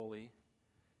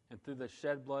and through the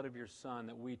shed blood of your Son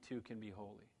that we too can be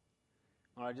holy.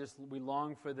 Lord, we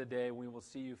long for the day we will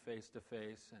see you face to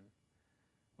face and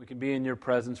we can be in your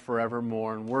presence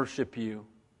forevermore and worship you.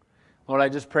 Lord, I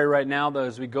just pray right now that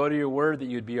as we go to your word that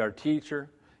you'd be our teacher.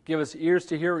 Give us ears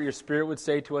to hear what your Spirit would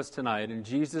say to us tonight. In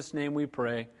Jesus' name we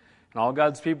pray. And all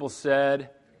God's people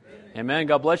said, Amen.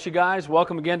 God bless you guys.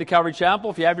 Welcome again to Calvary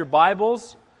Chapel. If you have your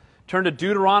Bibles, turn to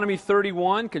Deuteronomy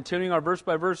 31, continuing our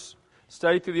verse-by-verse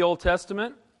study through the Old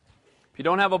Testament. If you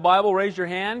don't have a Bible, raise your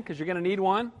hand because you're going to need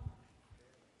one.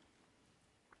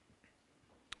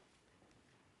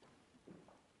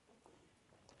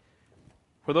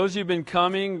 For those of you who've been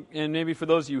coming, and maybe for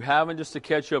those of you who haven't, just to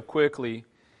catch you up quickly,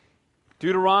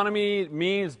 Deuteronomy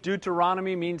means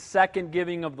second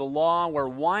giving of the law. We're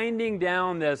winding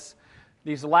down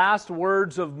these last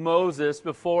words of Moses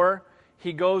before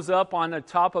he goes up on the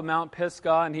top of Mount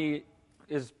Pisgah and he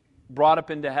is brought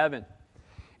up into heaven.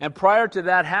 And prior to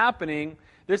that happening,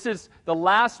 this is the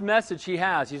last message he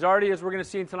has. He's already, as we're going to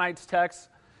see in tonight's text,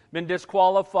 been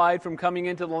disqualified from coming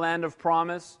into the land of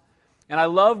promise. And I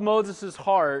love Moses'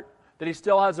 heart that he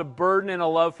still has a burden and a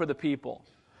love for the people.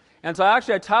 And so I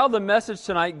titled the message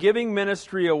tonight, Giving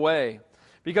Ministry Away.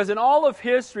 Because in all of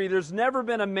history, there's never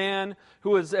been a man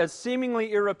who is as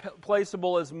seemingly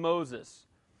irreplaceable as Moses.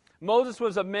 Moses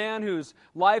was a man whose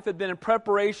life had been in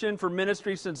preparation for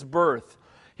ministry since birth.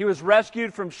 He was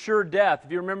rescued from sure death,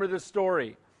 if you remember this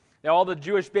story. All the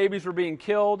Jewish babies were being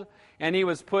killed, and he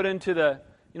was put into the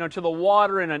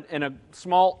water in a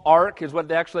small ark, is what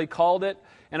they actually called it.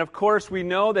 And of course, we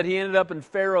know that he ended up in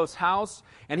Pharaoh's house,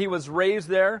 and he was raised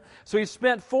there. So he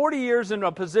spent 40 years in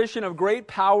a position of great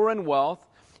power and wealth.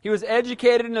 He was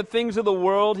educated in the things of the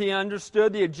world. He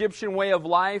understood the Egyptian way of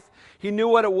life. He knew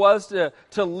what it was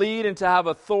to lead and to have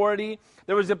authority.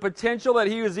 There was a potential that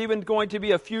he was even going to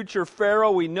be a future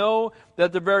Pharaoh. We know that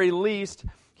at the very least,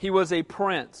 he was a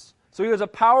prince. So he was a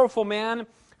powerful man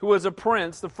who was a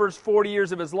prince the first 40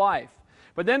 years of his life.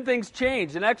 But then things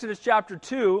changed. In Exodus chapter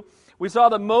 2, we saw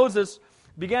that Moses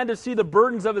began to see the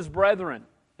burdens of his brethren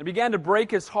and began to break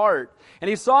his heart. And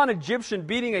he saw an Egyptian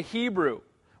beating a Hebrew,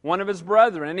 one of his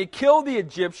brethren, and he killed the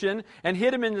Egyptian and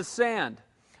hid him in the sand.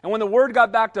 And when the word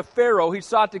got back to Pharaoh, he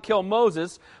sought to kill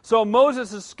Moses. So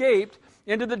Moses escaped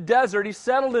into the desert. He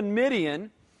settled in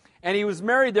Midian, and he was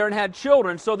married there and had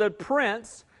children. So the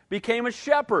prince became a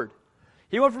shepherd.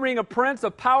 He went from being a prince,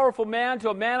 a powerful man, to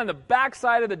a man on the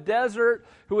backside of the desert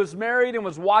who was married and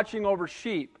was watching over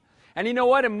sheep. And you know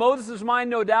what? In Moses' mind,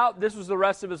 no doubt, this was the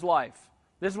rest of his life.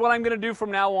 This is what I'm going to do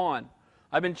from now on.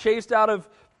 I've been chased out of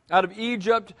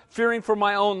Egypt, fearing for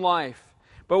my own life.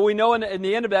 But we know in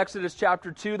the end of Exodus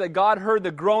chapter 2 that God heard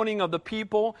the groaning of the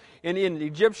people in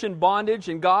Egyptian bondage,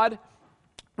 and God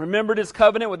remembered His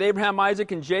covenant with Abraham,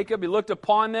 Isaac, and Jacob. He looked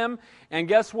upon them, and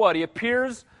guess what? He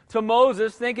appears to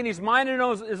Moses thinking he's minding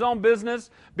his own business,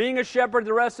 being a shepherd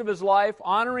the rest of his life,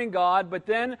 honoring God, but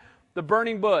then the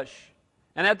burning bush.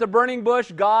 And at the burning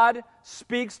bush, God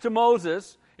speaks to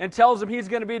Moses and tells him he's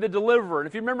going to be the deliverer. And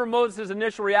if you remember, Moses'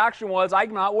 initial reaction was,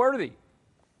 I'm not worthy.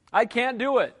 I can't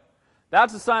do it.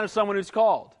 That's a sign of someone who's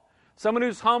called. Someone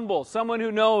who's humble. Someone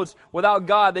who knows without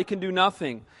God they can do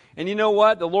nothing. And you know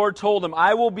what? The Lord told him,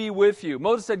 I will be with you.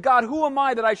 Moses said, God, who am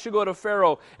I that I should go to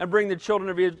Pharaoh and bring the children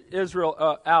of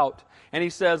Israel out? And he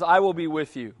says, I will be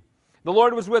with you. The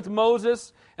Lord was with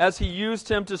Moses as he used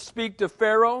him to speak to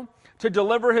Pharaoh, to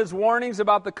deliver his warnings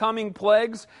about the coming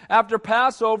plagues. After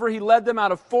Passover, he led them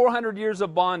out of 400 years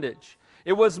of bondage.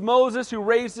 It was Moses who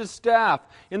raised his staff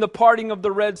in the parting of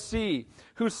the Red Sea,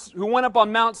 who went up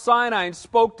on Mount Sinai and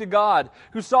spoke to God,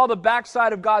 who saw the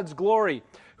backside of God's glory,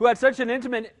 who had such an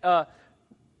intimate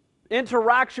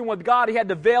interaction with God, he had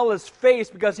to veil his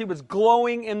face because he was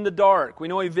glowing in the dark. We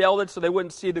know he veiled it so they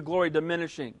wouldn't see the glory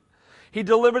diminishing. He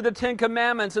delivered the 10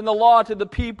 Commandments and the law to the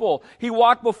people. He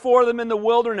walked before them in the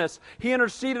wilderness. He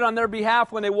interceded on their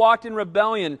behalf when they walked in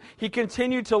rebellion. He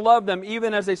continued to love them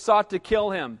even as they sought to kill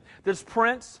him. This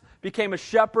prince became a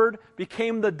shepherd,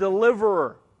 became the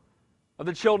deliverer of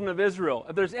the children of Israel.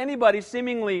 If there's anybody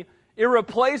seemingly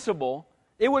irreplaceable,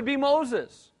 it would be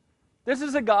Moses. This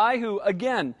is a guy who,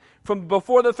 again, from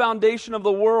before the foundation of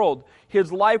the world,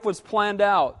 his life was planned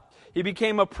out. He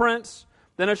became a prince,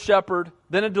 then a shepherd,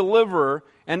 then a deliverer,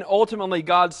 and ultimately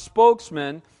God's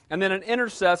spokesman, and then an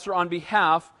intercessor on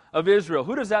behalf of Israel.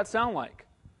 Who does that sound like?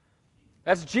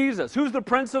 That's Jesus. Who's the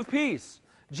Prince of Peace?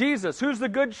 Jesus. Who's the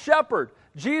Good Shepherd?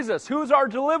 Jesus. Who's our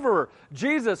deliverer?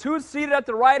 Jesus. Who's seated at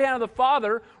the right hand of the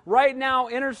Father right now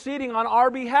interceding on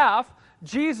our behalf?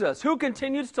 Jesus. Who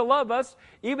continues to love us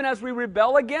even as we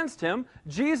rebel against Him?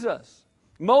 Jesus.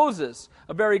 Moses,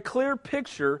 a very clear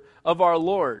picture of our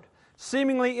Lord.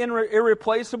 seemingly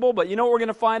irreplaceable, but you know what we're going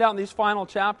to find out in these final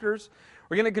chapters?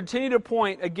 We're going to continue to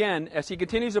point, again, as he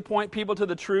continues to point people to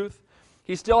the truth.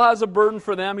 He still has a burden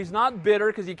for them. He's not bitter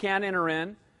because he can't enter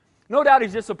in. No doubt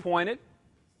he's disappointed.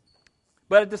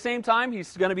 But at the same time,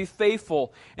 he's going to be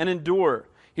faithful and endure.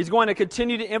 He's going to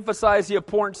continue to emphasize the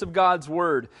importance of God's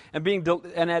Word and being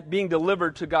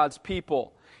delivered to God's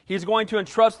people. He's going to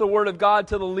entrust the Word of God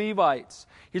to the Levites.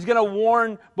 He's going to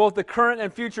warn both the current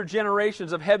and future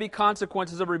generations of heavy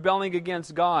consequences of rebelling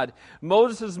against God.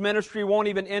 Moses' ministry won't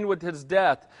even end with his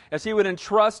death, as he would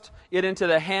entrust it into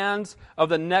the hands of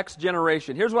the next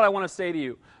generation. Here's what I want to say to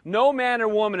you. No man or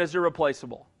woman is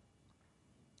irreplaceable.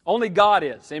 Only God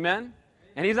is. Amen?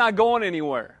 And He's not going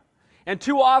anywhere. And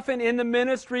too often in the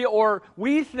ministry, or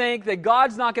we think that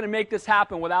God's not going to make this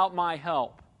happen without my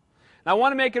help. And I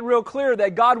want to make it real clear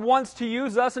that God wants to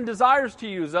use us and desires to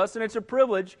use us, and it's a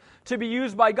privilege to be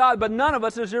used by God, but none of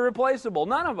us is irreplaceable.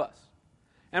 None of us.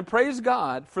 And praise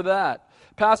God for that.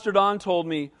 Pastor Don told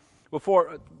me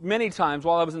before, many times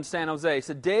while I was in San Jose, he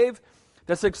said, Dave,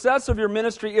 the success of your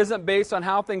ministry isn't based on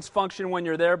how things function when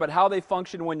you're there, but how they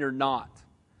function when you're not.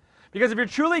 Because if you're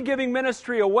truly giving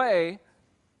ministry away,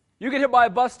 you get hit by a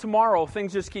bus tomorrow,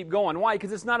 things just keep going. Why?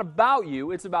 Because it's not about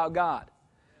you, it's about God.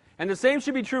 And the same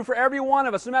should be true for every one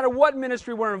of us, no matter what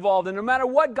ministry we're involved in, no matter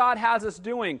what God has us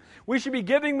doing. We should be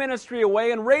giving ministry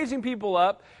away and raising people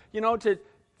up, to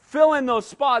fill in those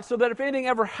spots so that if anything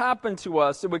ever happened to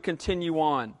us, it would continue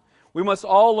on. We must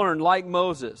all learn, like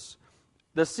Moses,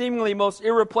 the seemingly most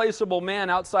irreplaceable man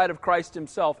outside of Christ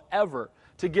Himself ever,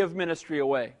 to give ministry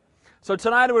away. So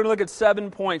tonight we're going to look at 7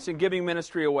 points in giving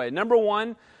ministry away. Number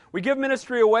 1, we give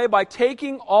ministry away by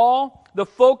taking all the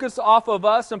focus off of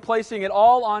us and placing it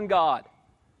all on God.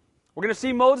 We're going to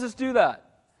see Moses do that.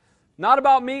 Not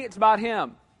about me, it's about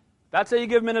him. That's how you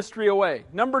give ministry away.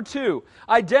 Number 2,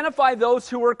 identify those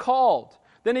who are called.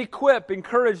 Then equip,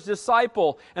 encourage,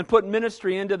 disciple, and put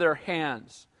ministry into their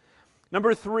hands.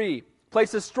 Number 3,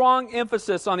 place a strong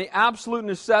emphasis on the absolute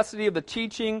necessity of the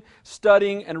teaching,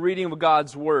 studying, and reading of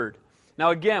God's Word.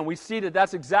 Now again, we see that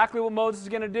that's exactly what Moses is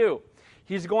going to do.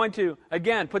 He's going to,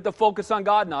 again, put the focus on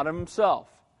God, not on himself.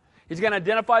 He's going to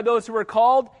identify those who are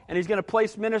called, and he's going to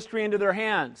place ministry into their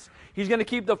hands. He's going to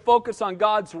keep the focus on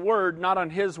God's Word, not on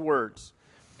his words.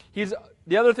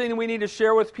 The other thing that we need to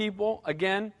share with people,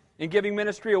 again, in giving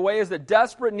ministry away, is the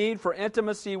desperate need for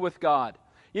intimacy with God.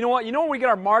 You know what? You know where we get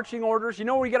our marching orders? You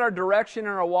know where we get our direction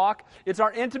in our walk? It's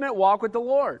our intimate walk with the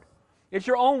Lord. It's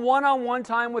your own one-on-one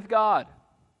time with God.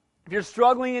 If you're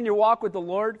struggling in your walk with the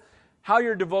Lord, how are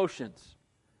your devotions?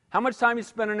 How much time are you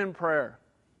spending in prayer?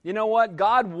 You know what?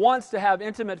 God wants to have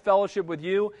intimate fellowship with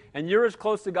you, and you're as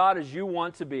close to God as you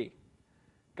want to be.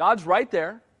 God's right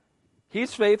there.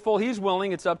 He's faithful. He's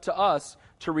willing. It's up to us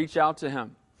to reach out to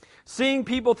Him. Seeing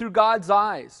people through God's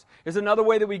eyes is another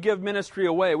way that we give ministry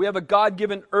away. We have a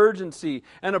God-given urgency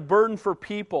and a burden for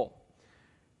people.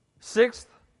 6th,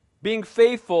 being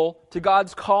faithful to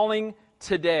God's calling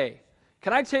today.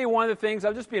 Can I tell you one of the things,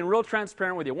 I'm just being real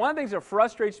transparent with you, one of the things that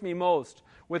frustrates me most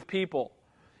with people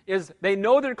is they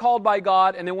know they're called by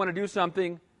God and they want to do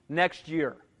something next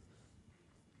year.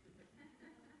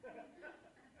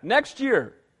 Next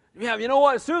year. Yeah, you know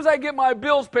what? As soon as I get my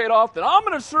bills paid off, then I'm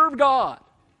going to serve God.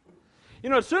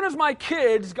 As soon as my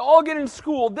kids all get in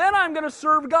school, then I'm going to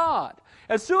serve God.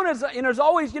 As soon as, there's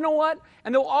always, you know what?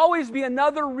 And there'll always be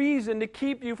another reason to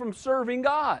keep you from serving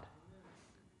God.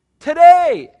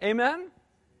 Today, amen?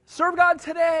 Serve God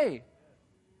today.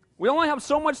 We only have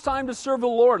so much time to serve the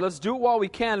Lord. Let's do it while we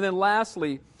can. And then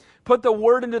lastly, put the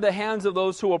Word into the hands of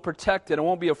those who will protect it and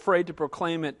won't be afraid to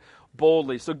proclaim it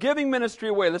boldly. So giving ministry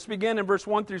away. Let's begin in verse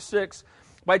 1 through 6.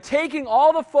 By taking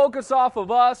all the focus off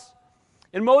of us,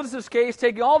 in Moses' case,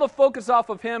 taking all the focus off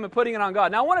of him and putting it on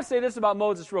God. Now I want to say this about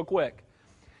Moses real quick.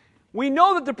 We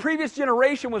know that the previous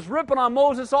generation was ripping on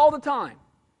Moses all the time.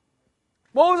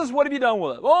 Moses, what have you done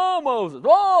with it? Oh, Moses.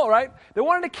 Oh, right? They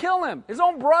wanted to kill him. His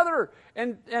own brother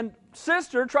and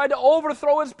sister tried to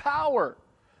overthrow his power.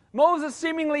 Moses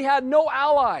seemingly had no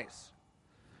allies.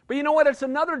 But you know what? It's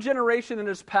another generation that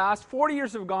has passed. 40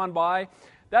 years have gone by.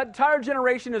 That entire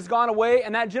generation has gone away,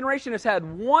 and that generation has had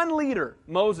one leader,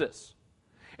 Moses.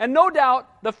 And no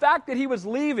doubt, the fact that he was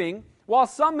leaving, while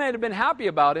some may have been happy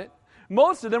about it,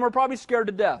 most of them were probably scared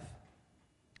to death.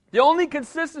 The only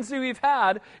consistency we've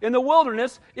had in the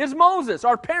wilderness is Moses.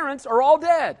 Our parents are all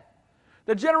dead.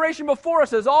 The generation before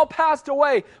us has all passed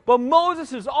away, but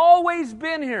Moses has always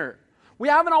been here. We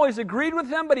haven't always agreed with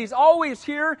him, but he's always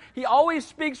here. He always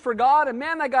speaks for God, and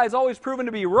man, that guy's always proven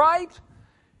to be right.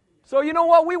 So you know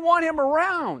what? We want him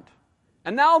around.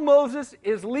 And now Moses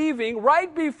is leaving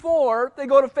right before they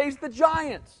go to face the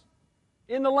giants.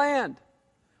 in the land.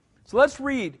 So let's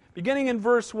read, beginning in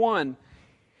verse 1.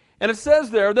 And it says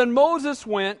there, Then Moses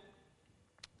went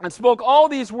and spoke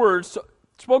these words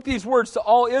to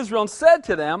all Israel and said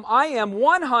to them, I am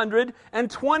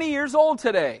 120 years old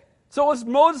today. So it was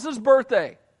Moses'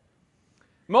 birthday.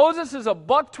 Moses is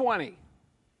 $120.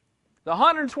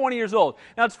 120 years old.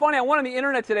 Now it's funny, I went on the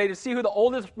internet today to see who the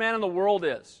oldest man in the world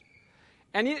is.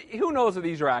 And who knows if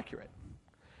these are accurate.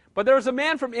 But there was a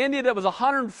man from India that was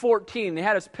 114. They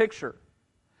had his picture.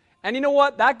 And you know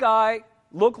what? That guy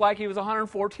looked like he was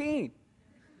 114.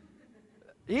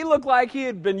 He looked like he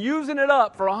had been using it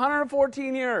up for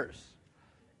 114 years.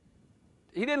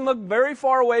 He didn't look very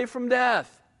far away from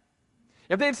death.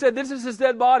 If they'd said, this is his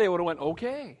dead body, I would have went,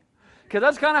 okay. Because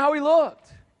that's kind of how he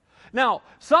looked. Now,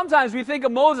 sometimes we think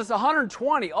of Moses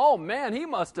 120. Oh, man, he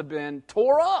must have been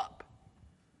tore up.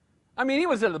 I mean, he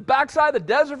was in the backside of the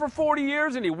desert for 40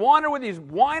 years, and he wandered with these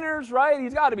whiners, right?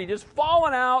 He's got to be just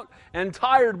fallen out and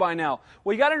tired by now.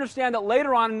 Well, you got to understand that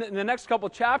later on in the next couple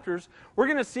of chapters, we're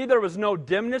going to see there was no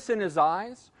dimness in his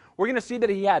eyes. We're going to see that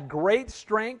he had great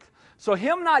strength. So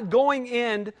him not going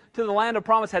into the land of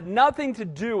promise had nothing to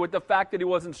do with the fact that he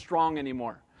wasn't strong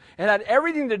anymore. It had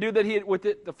everything to do with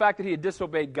the fact that he had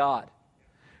disobeyed God.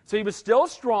 So he was still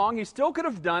strong, he still could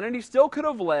have done it, he still could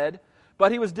have led,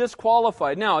 but he was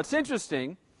disqualified. Now, it's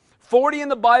interesting, 40 in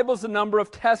the Bible is the number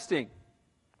of testing,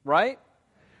 right?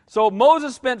 So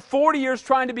Moses spent 40 years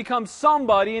trying to become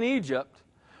somebody in Egypt.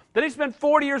 Then he spent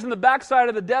 40 years in the backside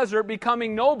of the desert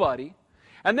becoming nobody.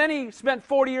 And then he spent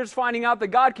 40 years finding out that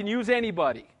God can use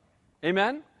anybody.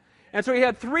 Amen? And so he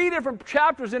had 3 different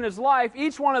chapters in his life,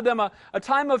 each one of them a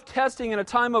time of testing and a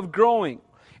time of growing.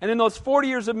 And in those 40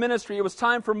 years of ministry, it was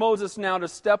time for Moses now to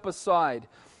step aside,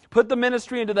 put the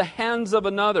ministry into the hands of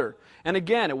another. And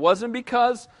again, it wasn't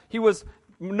because he was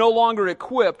no longer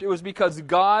equipped. It was because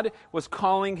God was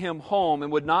calling him home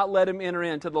and would not let him enter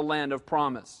into the land of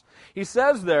promise. He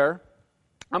says there,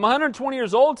 I'm 120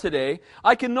 years old today.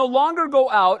 I can no longer go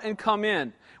out and come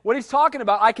in. What he's talking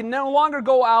about, I can no longer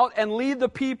go out and lead the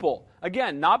people.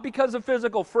 Again, not because of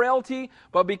physical frailty,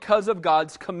 but because of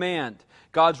God's command,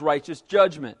 God's righteous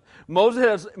judgment.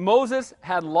 Moses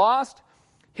had lost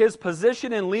his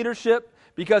position in leadership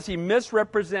because he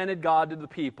misrepresented God to the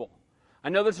people. I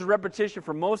know this is repetition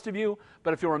for most of you,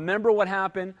 but if you remember what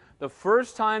happened, the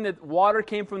first time that water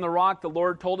came from the rock, the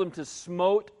Lord told him to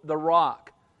smote the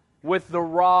rock with the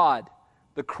rod.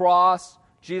 The cross,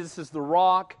 Jesus is the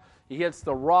rock. He hits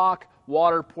the rock,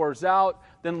 water pours out.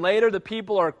 Then later the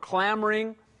people are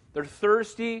clamoring, they're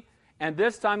thirsty, and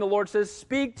this time the Lord says,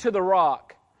 speak to the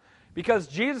rock. Because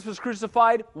Jesus was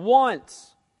crucified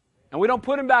once. And we don't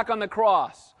put him back on the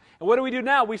cross. And what do we do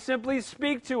now? We simply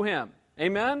speak to him.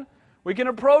 Amen? We can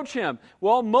approach him.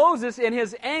 Well, Moses, in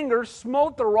his anger,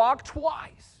 smote the rock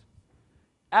twice.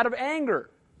 Out of anger.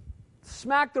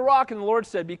 Smacked the rock, and the Lord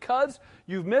said, because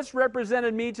you've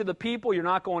misrepresented me to the people, you're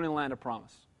not going in the land of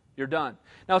promise. You're done.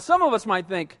 Now, some of us might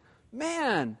think,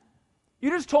 man, you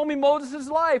just told me Moses'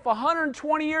 life,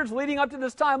 120 years leading up to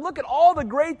this time. Look at all the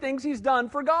great things he's done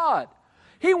for God.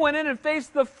 He went in and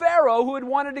faced the Pharaoh who had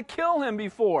wanted to kill him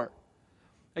before.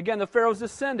 Again, the Pharaoh's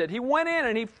descendant. He went in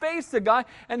and he faced the guy,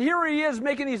 and here he is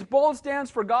making these bold stands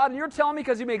for God, and you're telling me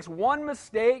because he makes one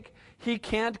mistake, he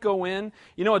can't go in?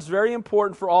 You know, it's very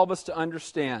important for all of us to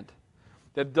understand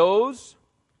that those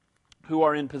who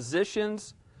are in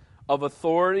positions of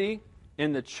authority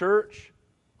in the church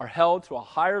are held to a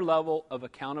higher level of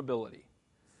accountability.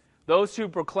 Those who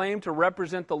proclaim to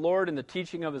represent the Lord in the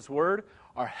teaching of his word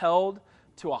are held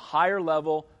to a higher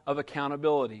level of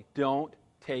accountability. Don't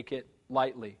take it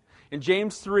lightly. In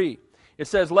James 3, it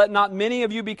says, let not many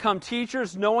of you become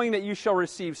teachers, knowing that you shall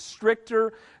receive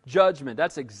stricter judgment.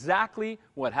 That's exactly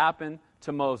what happened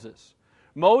to Moses.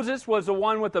 Moses was the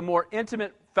one with the more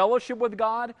intimate fellowship with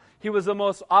God. He was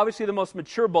obviously the most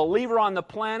mature believer on the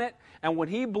planet. And when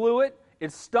he blew it,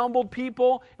 it stumbled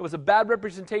people. It was a bad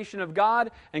representation of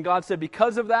God. And God said,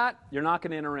 because of that, you're not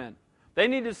going to enter in. They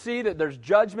need to see that there's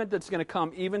judgment that's going to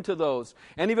come even to those,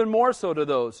 and even more so to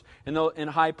those in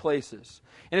high places.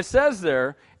 And it says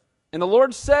there, and the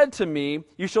Lord said to me,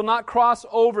 you shall not cross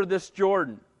over this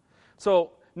Jordan.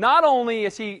 So not only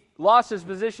has he lost his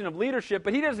position of leadership,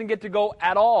 but he doesn't get to go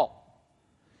at all.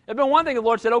 It'd been one thing the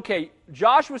Lord said, okay,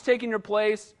 Joshua's taking your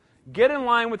place, get in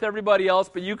line with everybody else,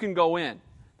 but you can go in.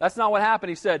 That's not what happened.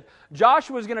 He said,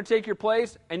 Joshua's going to take your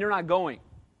place, and you're not going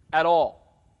at all.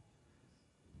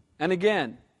 And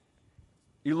again,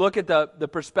 you look at the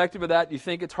perspective of that, you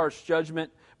think it's harsh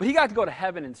judgment, but he got to go to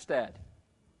heaven instead.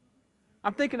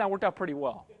 I'm thinking that worked out pretty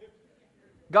well.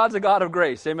 God's a God of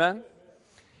grace, amen?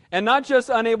 And not just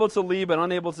unable to leave, but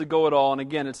unable to go at all. And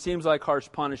again, it seems like harsh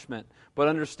punishment. But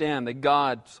understand that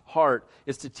God's heart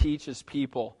is to teach His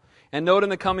people. And note in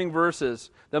the coming verses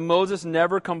that Moses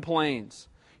never complains.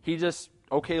 He just,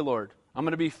 okay, Lord, I'm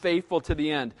going to be faithful to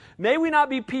the end. May we not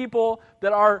be people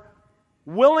that our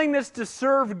willingness to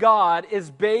serve God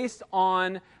is based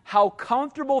on how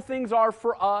comfortable things are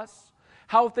for us,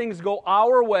 how things go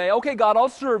our way. Okay, God, I'll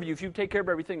serve you if you take care of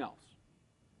everything else.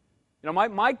 You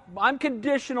know, I'm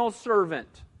conditional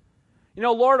servant. You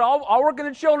know, Lord, I'll work in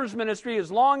the children's ministry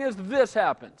as long as this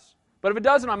happens. But if it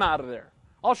doesn't, I'm out of there.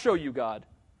 I'll show you, God.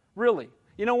 Really.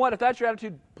 You know what? If that's your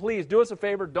attitude, please do us a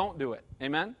favor. Don't do it.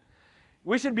 Amen?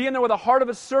 We should be in there with a heart of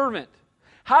a servant.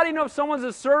 How do you know if someone's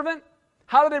a servant?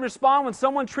 How do they respond when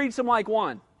someone treats them like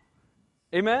one?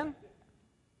 Amen?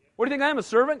 What do you think, I am a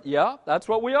servant? Yeah, that's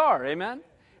what we are. Amen?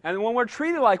 And when we're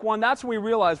treated like one, that's when we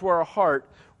realize where our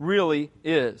heart really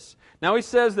is. Now he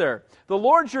says there, the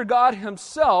Lord your God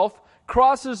Himself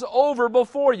crosses over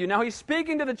before you. Now He's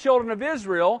speaking to the children of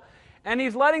Israel, and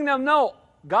He's letting them know,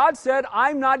 God said,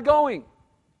 I'm not going.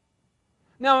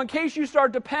 Now in case you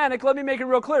start to panic, let me make it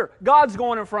real clear. God's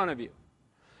going in front of you.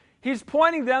 He's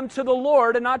pointing them to the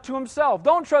Lord and not to Himself.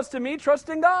 Don't trust in me, trust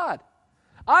in God.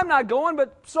 I'm not going,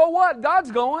 but so what?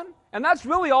 God's going, and that's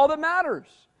really all that matters.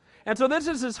 And so this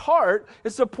is His heart,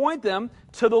 is to point them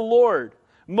to the Lord.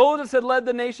 Moses had led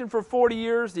the nation for 40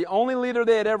 years, the only leader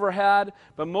they had ever had,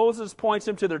 but Moses points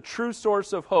them to their true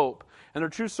source of hope. And their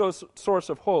true source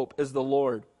of hope is the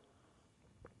Lord.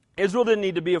 Israel didn't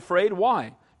need to be afraid.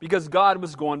 Why? Because God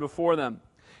was going before them.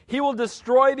 He will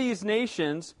destroy these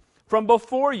nations from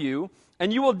before you,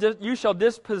 and you shall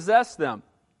dispossess them.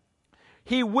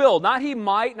 He will, not He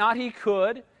might, not He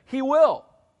could, He will.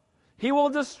 He will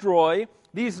destroy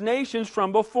these nations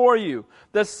from before you.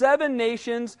 The 7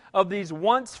 nations of these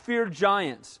once feared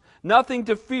giants. Nothing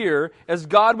to fear, as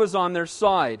God was on their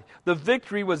side. The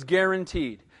victory was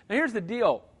guaranteed. Now here's the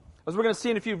deal. As we're going to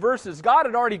see in a few verses, God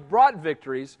had already brought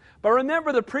victories, but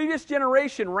remember the previous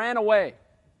generation ran away.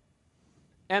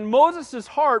 And Moses'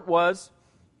 heart was,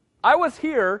 I was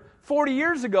here 40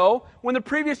 years ago when the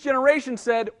previous generation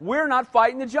said, we're not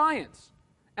fighting the giants.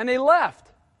 And they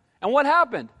left. And what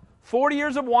happened? 40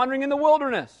 years of wandering in the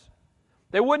wilderness.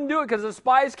 They wouldn't do it because the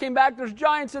spies came back, there's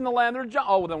giants in the land.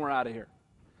 Oh, well, then we're out of here.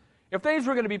 If things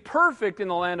were going to be perfect in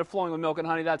the land of flowing with milk and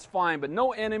honey, that's fine. But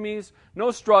no enemies,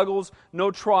 no struggles, no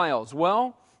trials.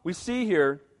 Well, we see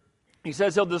here, He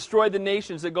says He'll destroy the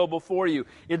nations that go before you.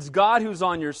 It's God who's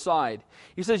on your side.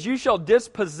 He says, you shall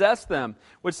dispossess them,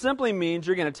 which simply means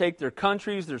you're going to take their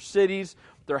countries, their cities,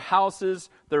 their houses,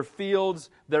 their fields,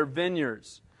 their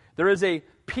vineyards. There is a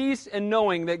peace in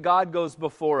knowing that God goes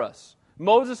before us.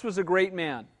 Moses was a great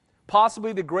man,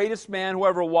 possibly the greatest man who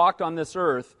ever walked on this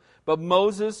earth, but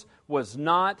Moses was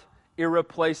not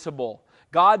irreplaceable.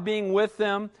 God being with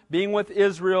them, being with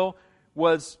Israel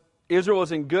was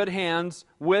in good hands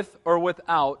with or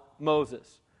without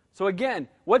Moses. So again,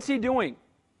 what's he doing?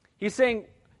 He's saying,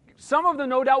 some of them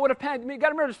no doubt would have panicked. You got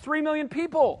to remember, there's 3 million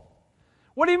people.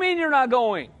 What do you mean you're not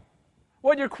going?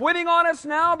 What, you're quitting on us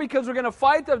now because we're going to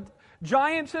fight the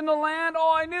giants in the land?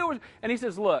 Oh, I knew. And he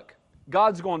says, look,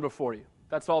 God's going before you.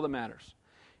 That's all that matters.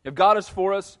 If God is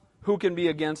for us, who can be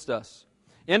against us?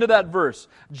 Into that verse.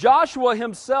 Joshua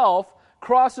himself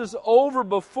crosses over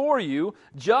before you,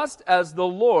 just as the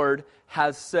Lord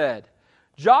has said.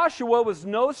 Joshua was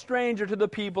no stranger to the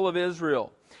people of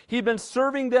Israel. He'd been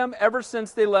serving them ever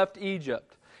since they left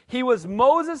Egypt. He was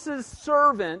Moses'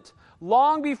 servant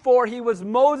long before he was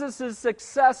Moses'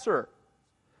 successor.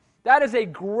 That is a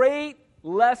great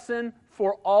lesson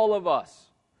for all of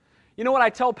us. You know what I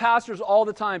tell pastors all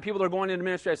the time, people that are going into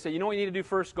ministry, I say, you know what you need to do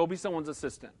first? Go be someone's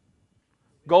assistant.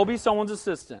 Go be someone's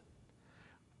assistant.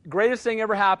 Greatest thing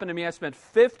ever happened to me, I spent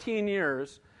 15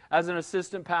 years as an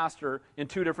assistant pastor in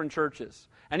 2 different churches.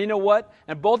 And you know what?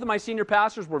 And both of my senior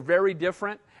pastors were very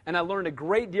different, and I learned a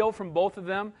great deal from both of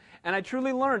them. And I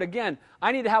truly learned, again,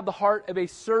 I need to have the heart of a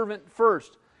servant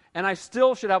first. And I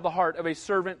still should have the heart of a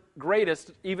servant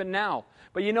greatest, even now.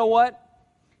 But you know what?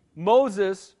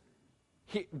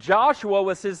 Joshua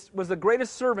was the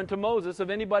greatest servant to Moses of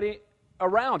anybody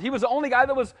around. He was the only guy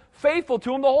that was faithful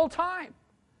to him the whole time.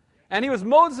 And he was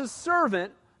Moses'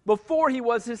 servant before he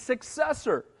was his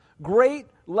successor. Great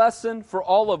lesson for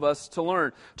all of us to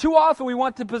learn. Too often we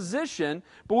want the position,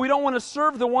 but we don't want to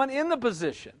serve the one in the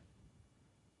position.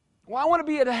 Well, I want to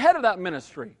be at the head of that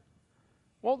ministry.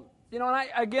 Well, you know,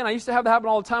 and I used to have that happen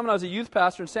all the time when I was a youth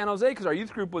pastor in San Jose, because our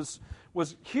youth group was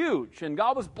huge, and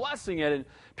God was blessing it, and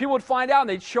people would find out, and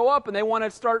they'd show up, and they want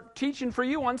to start teaching for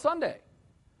you on Sunday.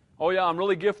 Oh yeah, I'm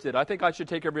really gifted. I think I should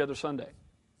take every other Sunday.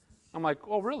 I'm like,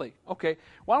 oh, really? Okay.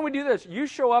 Why don't we do this? You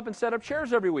show up and set up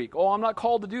chairs every week. Oh, I'm not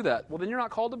called to do that. Well, then you're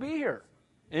not called to be here.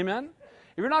 Amen?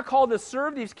 If you're not called to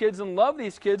serve these kids and love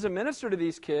these kids and minister to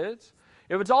these kids,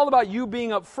 if it's all about you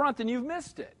being up front, then you've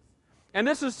missed it. And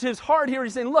this is his heart here.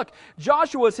 He's saying, look,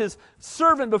 Joshua was his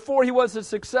servant before he was his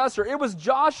successor. It was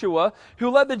Joshua who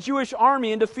led the Jewish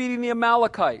army in defeating the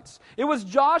Amalekites. It was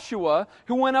Joshua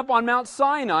who went up on Mount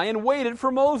Sinai and waited for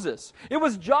Moses. It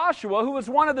was Joshua who was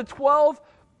one of the 12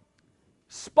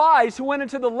 spies who went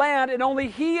into the land, and only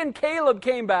he and Caleb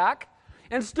came back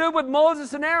and stood with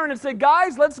Moses and Aaron and said,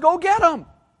 guys, let's go get them.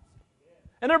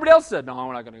 And everybody else said, no,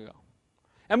 we're not going to go.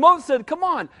 And Moses said, come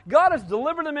on, God has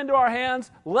delivered them into our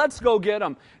hands. Let's go get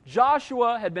them.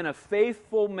 Joshua had been a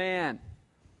faithful man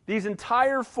these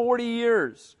entire 40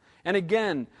 years. And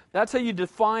again, that's how you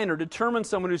define or determine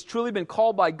someone who's truly been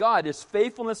called by God, is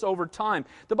faithfulness over time.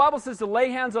 The Bible says to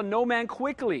lay hands on no man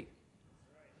quickly.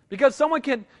 Because someone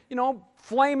can,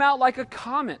 flame out like a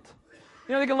comet.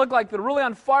 They can look like they're really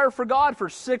on fire for God for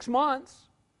 6 months.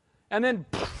 And then,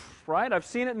 right? I've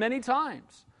seen it many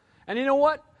times. And you know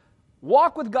what?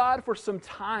 Walk with God for some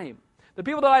time. The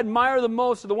people that I admire the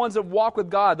most are the ones that walk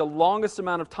with God the longest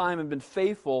amount of time and been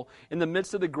faithful in the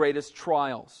midst of the greatest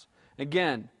trials.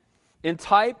 Again, in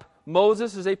type,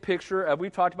 Moses is a picture, and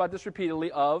we've talked about this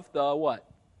repeatedly, of the what?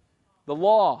 The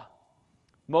law.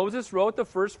 Moses wrote the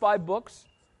first 5 books,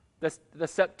 the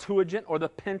Septuagint or the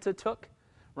Pentateuch,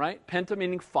 right? Penta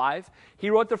meaning 5. He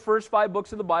wrote the first 5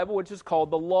 books of the Bible, which is called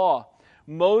the law.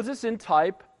 Moses in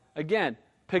type, again,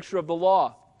 picture of the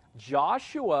law.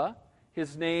 Joshua,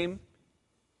 his name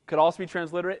could also be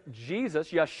transliterated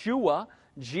Jesus, Yeshua,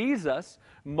 Jesus.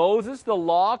 Moses, the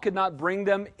law could not bring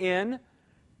them in.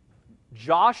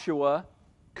 Joshua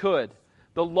could.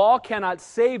 The law cannot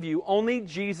save you, only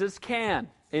Jesus can.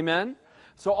 Amen?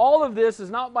 So all of this is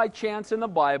not by chance in the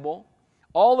Bible.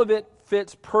 All of it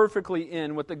fits perfectly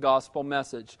in with the gospel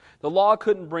message. The law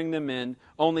couldn't bring them in,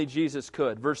 only Jesus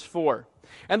could. Verse 4.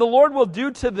 And the Lord will do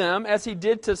to them as he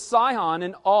did to Sihon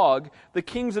and Og, the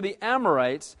kings of the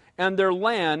Amorites, and their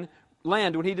land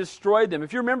when he destroyed them.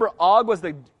 If you remember, Og was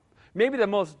maybe the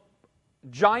most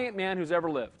giant man who's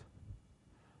ever lived.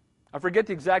 I forget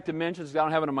the exact dimensions, I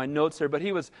don't have it on my notes there, but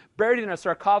he was buried in a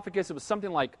sarcophagus. It was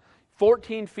something like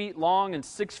 14 feet long and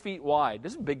 6 feet wide.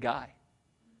 This is a big guy.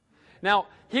 Now,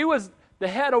 he was the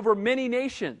head over many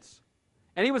nations,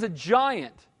 and he was a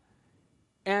giant.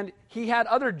 And he had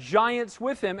other giants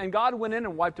with him, and God went in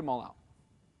and wiped them all out.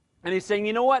 And he's saying,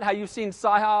 you know what? How you've seen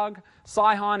Sihon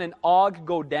and Og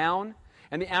go down,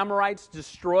 and the Amorites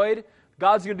destroyed,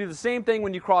 God's going to do the same thing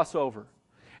when you cross over.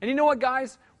 And you know what,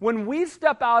 guys? When we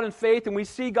step out in faith and we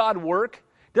see God work,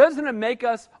 doesn't it make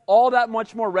us all that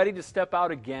much more ready to step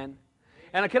out again?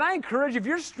 And can I encourage you, if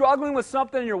you're struggling with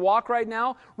something in your walk right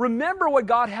now, remember what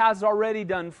God has already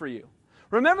done for you.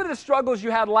 Remember the struggles you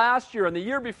had last year and the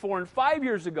year before and 5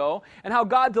 years ago, and how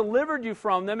God delivered you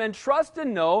from them, and trust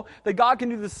and know that God can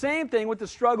do the same thing with the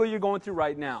struggle you're going through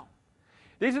right now.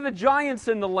 These are the giants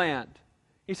in the land.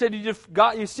 He said,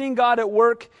 you've seen God at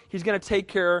work, He's going to take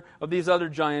care of these other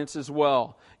giants as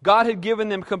well. God had given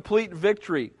them complete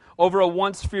victory over a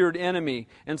once feared enemy,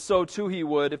 and so too He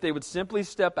would if they would simply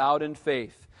step out in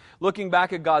faith. Looking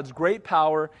back at God's great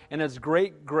power and His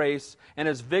great grace and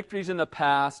His victories in the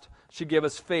past should give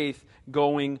us faith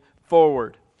going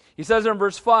forward. He says in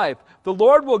verse 5, the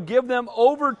Lord will give them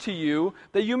over to you,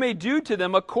 that you may do to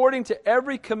them according to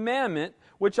every commandment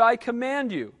which I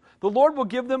command you. The Lord will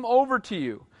give them over to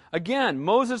you. Again,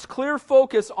 Moses' clear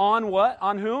focus on what?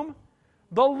 On whom?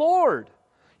 The Lord.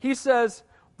 He says,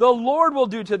 the Lord will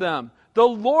do to them. The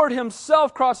Lord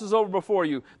Himself crosses over before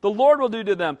you. The Lord will do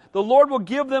to them. The Lord will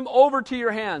give them over to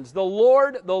your hands. The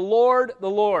Lord, the Lord, the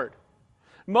Lord.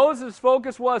 Moses'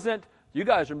 focus wasn't, you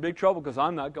guys are in big trouble because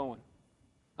I'm not going.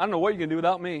 I don't know what you can do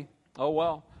without me. Oh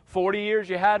well, 40 years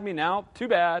you had me now, too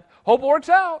bad. Hope it works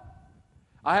out.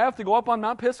 I have to go up on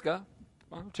Mount Pisgah.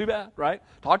 Well, too bad, right?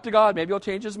 Talk to God, maybe He'll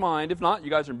change His mind. If not, you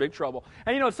guys are in big trouble.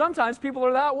 And sometimes people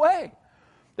are that way.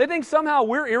 They think somehow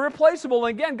we're irreplaceable.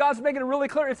 And again, God's making it really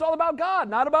clear. It's all about God,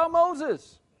 not about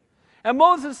Moses. And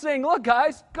Moses is saying, look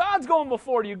guys, God's going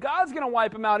before you. God's going to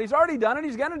wipe them out. He's already done it.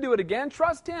 He's going to do it again.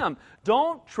 Trust Him.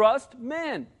 Don't trust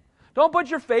men. Don't put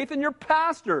your faith in your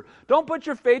pastor. Don't put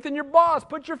your faith in your boss.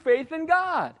 Put your faith in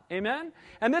God. Amen?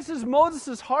 And this is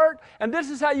Moses' heart, and this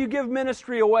is how you give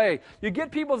ministry away. You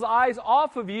get people's eyes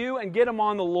off of you and get them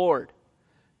on the Lord.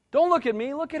 Don't look at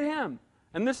me, look at Him.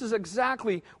 And this is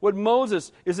exactly what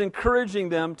Moses is encouraging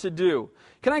them to do.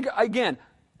 Again,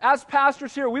 as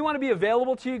pastors here, we want to be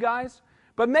available to you guys,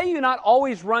 but may you not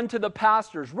always run to the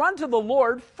pastors. Run to the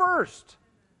Lord first.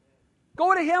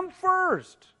 Go to Him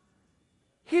first.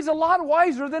 He's a lot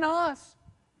wiser than us.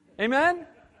 Amen?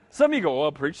 Some of you go,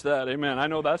 well, preach that. Amen. I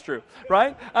know that's true.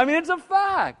 Right? I mean, it's a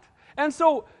fact. And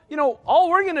so, all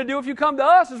we're going to do if you come to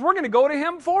us is we're going to go to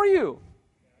Him for you.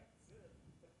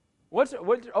 What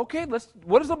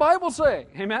does the Bible say?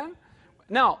 Amen?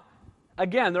 Now,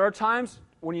 again, there are times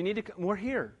when you need to, we're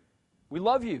here. We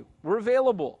love you. We're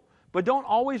available. But don't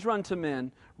always run to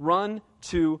men. Run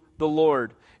to the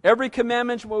Lord. Every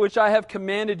commandment which I have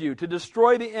commanded you, to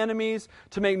destroy the enemies,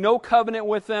 to make no covenant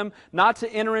with them, not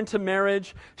to enter into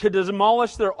marriage, to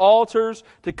demolish their altars,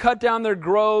 to cut down their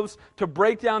groves, to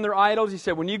break down their idols. He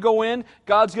said, when you go in,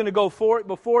 God's going to go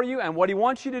before you, and what He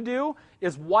wants you to do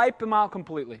is wipe them out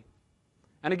completely.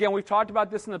 And again, we've talked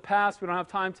about this in the past. We don't have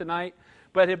time tonight.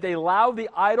 But if they allowed the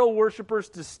idol worshipers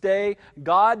to stay,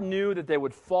 God knew that they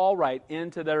would fall right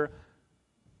into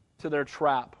their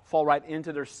trap, fall right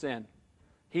into their sin.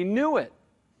 He knew it.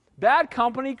 Bad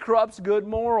company corrupts good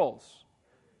morals.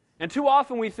 And too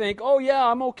often we think, oh yeah,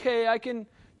 I'm okay. I can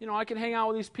hang out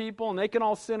with these people and they can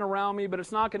all sin around me, but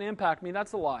it's not going to impact me.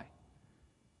 That's a lie.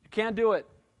 You can't do it.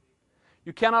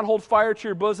 You cannot hold fire to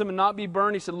your bosom and not be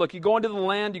burned. He said, look, you go into the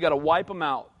land, you got to wipe them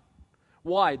out.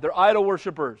 Why? They're idol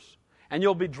worshipers. And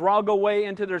you'll be dragged away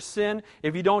into their sin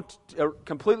if you don't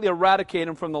completely eradicate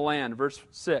them from the land. Verse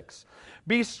 6.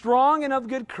 Be strong and of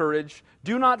good courage.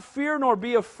 Do not fear nor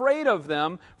be afraid of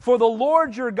them. For the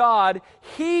Lord your God,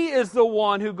 He is the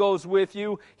one who goes with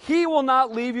you. He will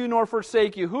not leave you nor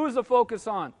forsake you. Who is the focus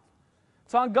on?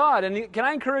 It's on God. And can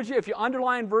I encourage you, if you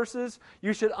underline verses,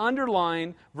 you should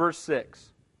underline verse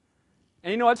 6.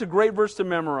 And that's a great verse to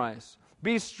memorize.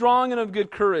 Be strong and of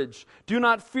good courage. Do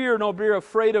not fear nor be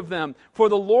afraid of them. For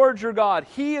the Lord your God,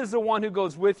 He is the one who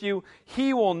goes with you.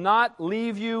 He will not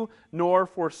leave you nor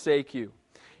forsake you.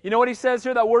 You know what he says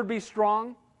here, that word be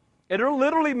strong? It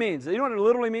literally means, you know what it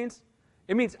literally means?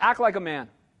 It means act like a man.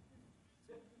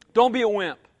 Don't be a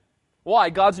wimp.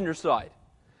 Why? God's on your side.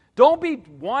 Don't be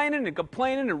whining and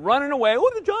complaining and running away.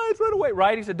 Oh, the Giants ran away,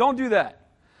 right? He said, don't do that.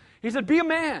 He said, be a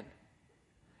man.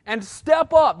 And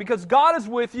step up because God is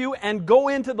with you and go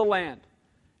into the land.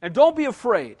 And don't be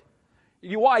afraid.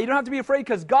 Why? You don't have to be afraid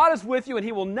because God is with you and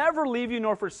He will never leave you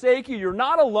nor forsake you. You're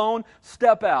not alone.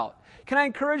 Step out. Can I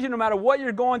encourage you, no matter what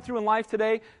you're going through in life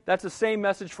today, that's the same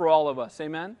message for all of us.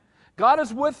 Amen? God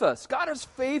is with us. God is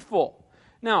faithful.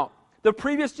 Now, the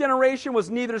previous generation was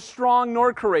neither strong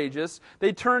nor courageous.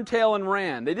 They turned tail and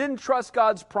ran. They didn't trust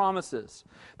God's promises.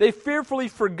 They fearfully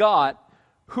forgot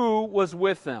who was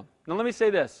with them. Now let me say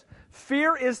this.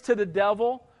 Fear is to the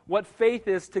devil what faith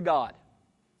is to God.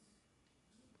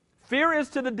 Fear is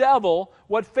to the devil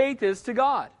what faith is to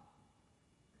God.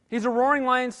 He's a roaring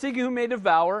lion seeking whom may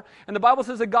devour. And the Bible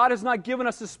says that God has not given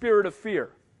us a spirit of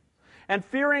fear. And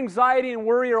fear, anxiety, and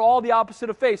worry are all the opposite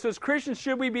of faith. So as Christians,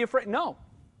 should we be afraid? No.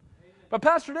 But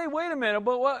Pastor Dave, wait a minute.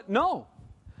 But what? No.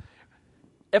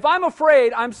 If I'm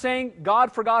afraid, I'm saying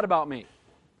God forgot about me.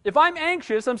 If I'm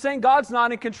anxious, I'm saying God's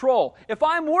not in control. If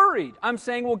I'm worried, I'm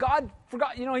saying, well, God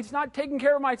forgot, He's not taking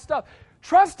care of my stuff.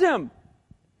 Trust Him.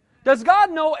 Does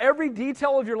God know every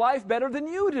detail of your life better than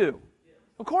you do?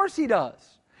 Of course He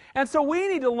does. And so we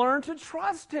need to learn to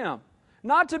trust Him,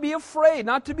 not to be afraid,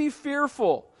 not to be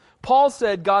fearful. Paul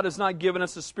said God has not given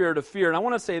us a spirit of fear. And I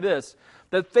want to say this,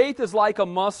 that faith is like a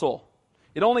muscle.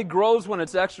 It only grows when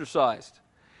it's exercised.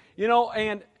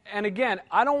 And again,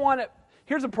 I don't want to,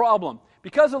 here's a problem.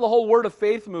 Because of the whole word of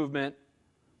faith movement,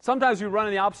 sometimes we run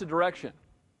in the opposite direction.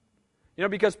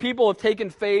 Because people have taken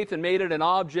faith and made it an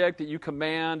object that you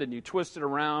command and you twist it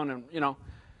around and,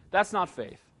 that's not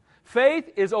faith. Faith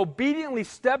is obediently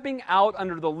stepping out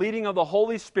under the leading of the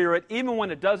Holy Spirit even when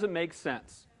it doesn't make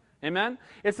sense. Amen?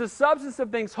 It's the substance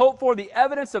of things hoped for, the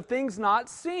evidence of things not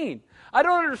seen. I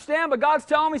don't understand, but God's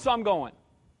telling me, so I'm going.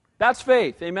 That's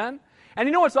faith. Amen? And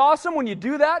you know what's awesome? When you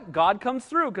do that, God comes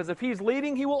through. Because if He's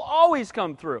leading, He will always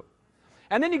come through.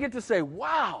 And then you get to say,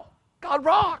 wow, God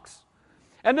rocks.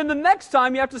 And then the next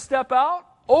time you have to step out,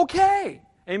 okay.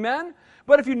 Amen?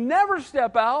 But if you never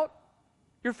step out,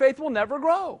 your faith will never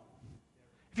grow.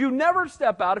 If you never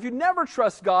step out, if you never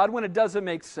trust God when it doesn't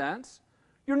make sense,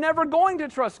 you're never going to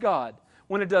trust God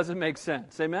when it doesn't make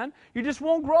sense. Amen? You just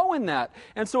won't grow in that.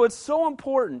 And so it's so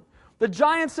important. The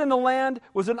giants in the land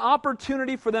was an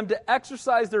opportunity for them to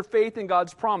exercise their faith in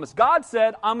God's promise. God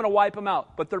said, I'm going to wipe them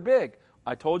out, but they're big.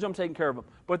 I told you I'm taking care of them.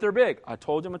 But they're big. I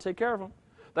told you I'm going to take care of them.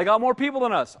 They got more people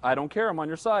than us. I don't care. I'm on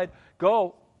your side.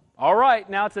 Go. All right.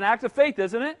 Now it's an act of faith,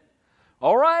 isn't it?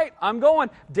 All right. I'm going.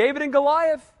 David and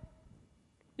Goliath.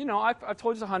 I've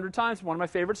told you 100 times. One of my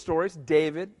favorite stories.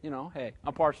 David. Hey,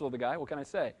 I'm partial to the guy. What can I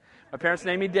say? My parents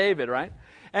named me David, right?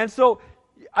 And so,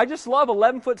 I just love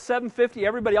 11 foot 750,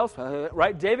 everybody else,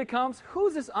 right? David comes.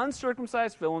 Who's this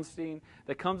uncircumcised Philistine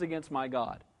that comes against my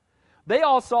God? They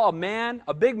all saw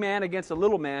a big man against a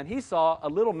little man. He saw a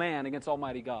little man against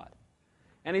Almighty God.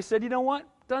 And he said, you know what?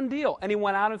 Done deal. And he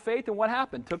went out in faith, and what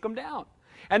happened? Took him down.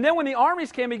 And then when the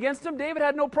armies came against him, David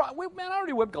had no problem. Man, I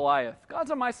already whipped Goliath.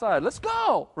 God's on my side. Let's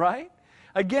go, right?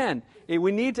 Again,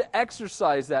 we need to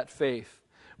exercise that faith.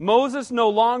 Moses no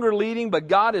longer leading, but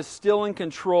God is still in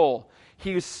control.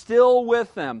 He's still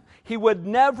with them. He would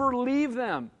never leave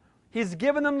them. He's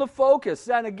given them the focus.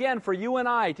 And again, for you and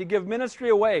I to give ministry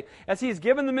away, as He's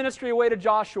given the ministry away to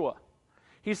Joshua,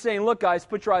 He's saying, look guys,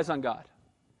 put your eyes on God.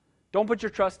 Don't put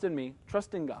your trust in me.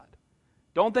 Trust in God.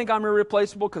 Don't think I'm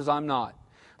irreplaceable, because I'm not.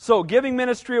 So giving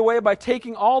ministry away by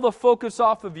taking all the focus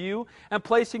off of you and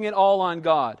placing it all on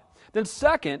God. Then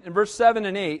second, in verse 7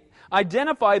 and 8,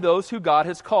 identify those who God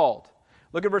has called.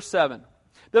 Look at verse 7.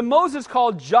 Then Moses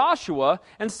called Joshua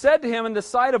and said to him in the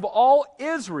sight of all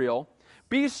Israel,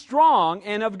 be strong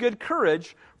and of good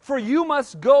courage, for you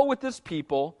must go with this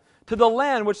people to the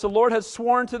land which the Lord has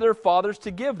sworn to their fathers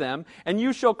to give them, and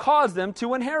you shall cause them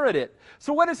to inherit it.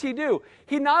 So what does he do?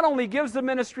 He not only gives the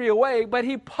ministry away, but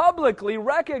he publicly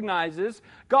recognizes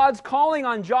God's calling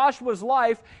on Joshua's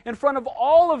life in front of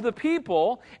all of the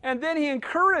people, and then he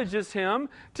encourages him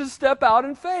to step out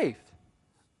in faith.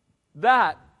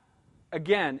 That,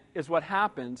 again, is what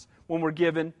happens when we're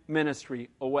given ministry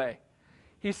away.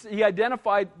 He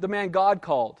identified the man God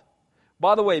called.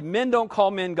 By the way, men don't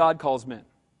call men, God calls men.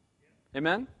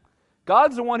 Amen?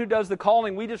 God's the one who does the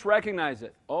calling. We just recognize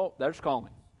it. Oh, there's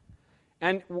calling.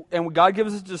 And God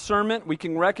gives us discernment. We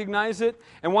can recognize it.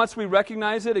 And once we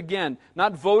recognize it, again,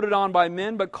 not voted on by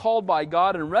men, but called by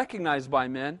God and recognized by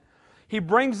men, He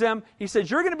brings them. He says,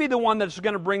 you're going to be the one that's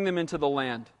going to bring them into the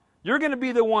land. You're going to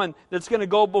be the one that's going to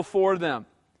go before them.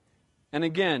 And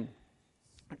again,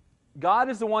 God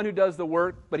is the one who does the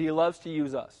work, but He loves to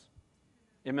use us.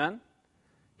 Amen?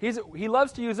 He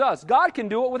loves to use us. God can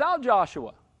do it without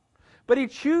Joshua. But He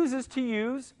chooses to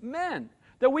use men,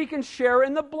 that we can share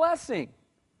in the blessing.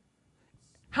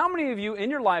 How many of you in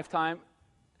your lifetime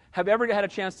have ever had a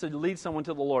chance to lead someone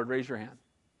to the Lord? Raise your hand.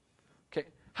 Okay.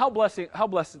 How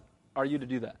blessed are you to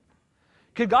do that?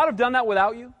 Could God have done that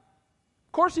without you?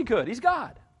 Of course He could. He's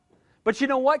God. But you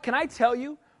know what? Can I tell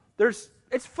you?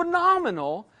 It's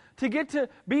phenomenal to get to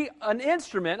be an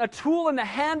instrument, a tool in the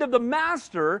hand of the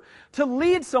Master to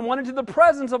lead someone into the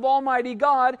presence of Almighty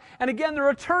God. And again,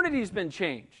 their eternity's been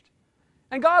changed.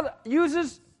 And God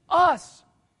uses us.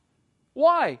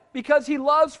 Why? Because He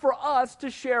loves for us to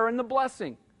share in the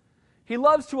blessing. He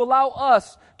loves to allow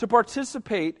us to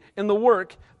participate in the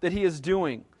work that He is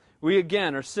doing. We,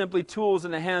 again, are simply tools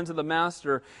in the hands of the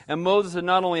Master, and Moses had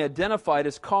not only identified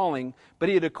his calling, but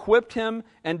he had equipped him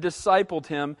and discipled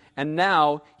him, and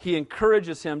now he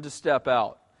encourages him to step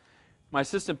out. My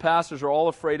assistant pastors are all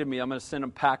afraid of me. I'm going to send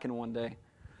them packing one day.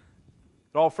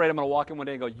 They're all afraid I'm going to walk in one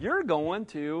day and go, you're going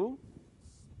to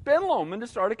Ben Lomond to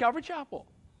start a Calvary Chapel.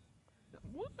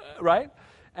 Right?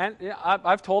 And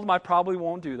I've told them I probably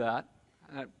won't do that.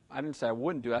 I didn't say I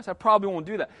wouldn't do that. I said I probably won't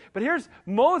do that. But here's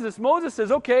Moses. Moses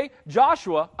says, okay,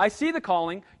 Joshua, I see the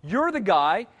calling. You're the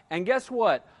guy. And guess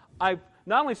what? I've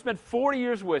not only spent 40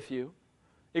 years with you,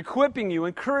 equipping you,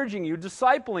 encouraging you,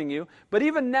 discipling you, but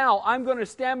even now I'm going to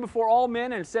stand before all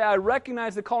men and say I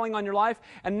recognize the calling on your life,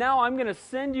 and now I'm going to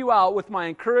send you out with my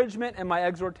encouragement and my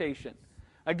exhortation.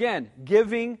 Again,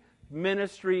 giving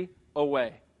ministry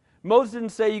away. Moses didn't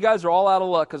say, you guys are all out of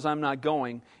luck because I'm not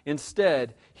going.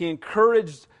 Instead, he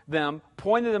encouraged them,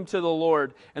 pointed them to the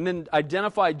Lord, and then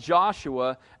identified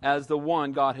Joshua as the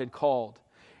one God had called.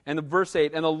 And in verse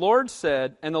 8, and the Lord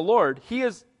said, He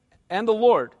is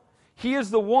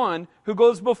the one who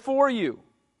goes before you.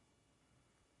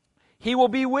 He will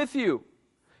be with you.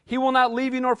 He will not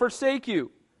leave you nor forsake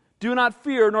you. Do not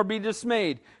fear nor be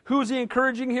dismayed. Who's He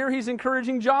encouraging here? He's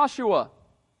encouraging Joshua.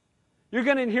 You're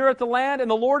going to inherit the land,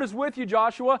 and the Lord is with you,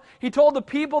 Joshua. He told the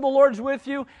people the Lord's with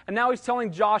you, and now He's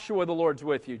telling Joshua the Lord's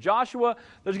with you. Joshua,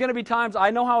 there's going to be times, I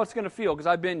know how it's going to feel, because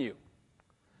I've been you.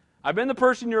 I've been the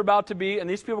person you're about to be, and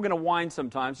these people are going to whine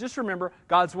sometimes. Just remember,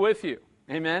 God's with you.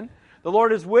 Amen? The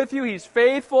Lord is with you. He's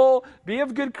faithful. Be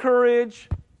of good courage.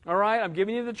 All right? I'm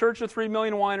giving you the church of 3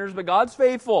 million whiners, but God's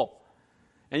faithful.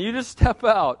 And you just step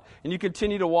out and you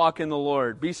continue to walk in the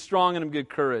Lord. Be strong and of good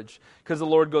courage because the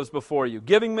Lord goes before you.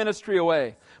 Giving ministry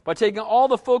away by taking all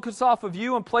the focus off of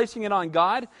you and placing it on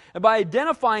God, and by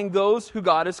identifying those who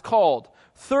God has called.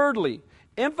 Thirdly,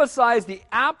 emphasize the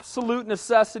absolute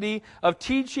necessity of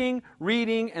teaching,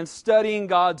 reading, and studying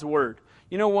God's Word.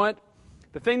 You know what?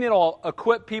 The thing that will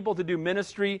equip people to do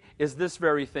ministry is this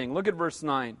very thing. Look at verse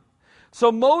 9.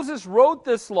 So Moses wrote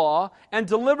this law and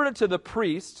delivered it to the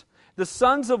priests, the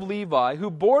sons of Levi, who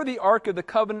bore the ark of the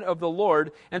covenant of the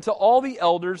Lord, and to all the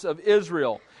elders of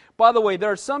Israel. By the way,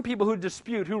 there are some people who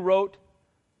dispute who wrote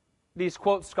these,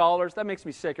 quote, scholars. That makes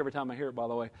me sick every time I hear it, by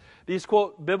the way. These,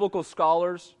 quote, biblical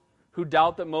scholars who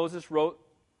doubt that Moses wrote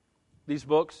these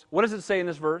books. What does it say in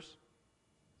this verse?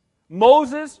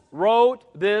 Moses wrote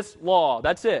this law.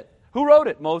 That's it. Who wrote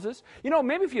it? Moses. You know,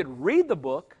 maybe if you'd read the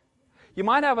book, you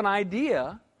might have an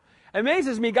idea. It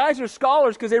amazes me, guys are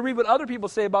scholars because they read what other people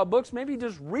say about books. Maybe you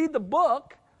just read the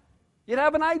book, you'd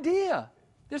have an idea.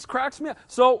 This cracks me up.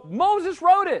 So Moses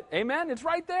wrote it. Amen? It's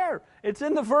right there. It's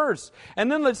in the verse.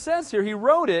 And then it says here, he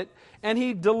wrote it and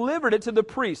he delivered it to the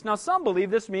priest. Now some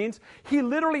believe this means he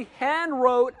literally hand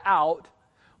wrote out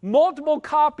multiple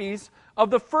copies of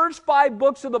the first 5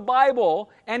 books of the Bible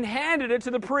and handed it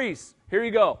to the priests. Here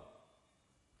you go.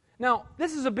 Now,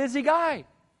 this is a busy guy.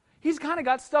 He's kind of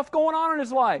got stuff going on in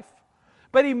his life.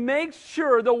 But he makes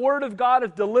sure the Word of God is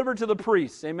delivered to the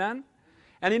priests. Amen?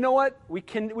 And you know what?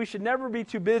 We should never be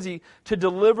too busy to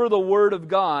deliver the Word of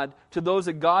God to those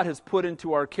that God has put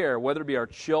into our care, whether it be our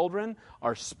children,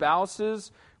 our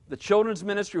spouses, the children's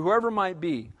ministry, whoever it might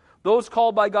be. Those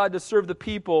called by God to serve the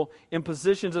people in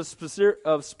positions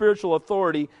of spiritual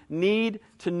authority need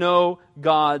to know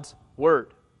God's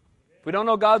Word. If we don't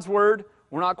know God's Word,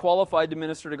 we're not qualified to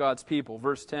minister to God's people.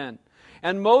 Verse 10.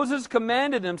 And Moses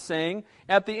commanded them, saying,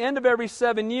 at the end of every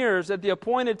 7 years, at the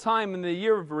appointed time in the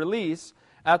year of release,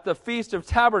 at the Feast of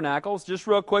Tabernacles, just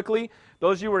real quickly,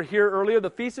 those of you who were here earlier, the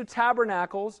Feast of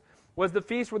Tabernacles was the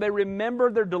feast where they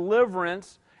remembered their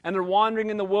deliverance and their wandering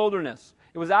in the wilderness.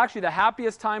 It was actually the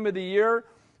happiest time of the year.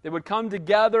 They would come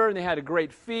together and they had a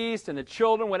great feast, and the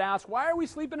children would ask, why are we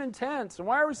sleeping in tents and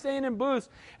why are we staying in booths?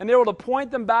 And they were able to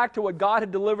point them back to what God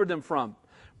had delivered them from.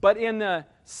 But in the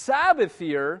Sabbath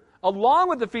year, along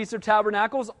with the Feast of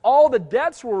Tabernacles, all the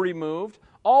debts were removed,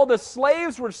 all the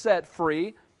slaves were set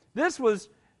free. This was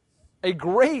a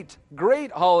great,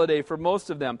 great holiday for most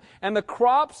of them. And the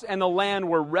crops and the land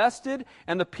were rested,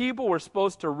 and the people were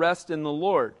supposed to rest in the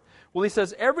Lord. Well, he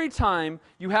says, every time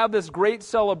you have this great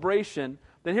celebration,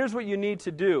 then here's what you need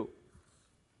to do.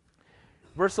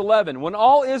 Verse 11, when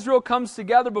all Israel comes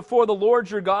together before the Lord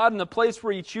your God in the place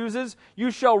where He chooses, you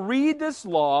shall read this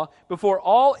law before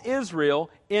all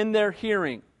Israel in their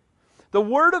hearing. The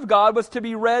Word of God was to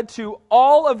be read to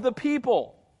all of the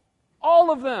people.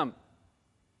 All of them.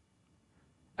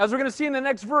 As we're going to see in the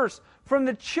next verse, from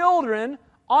the children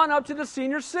on up to the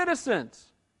senior citizens.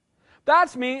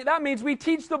 That means we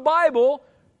teach the Bible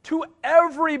to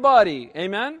everybody.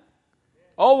 Amen?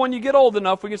 Oh, when you get old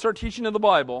enough, we can start teaching the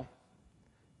Bible.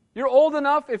 You're old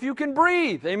enough if you can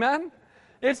breathe. Amen?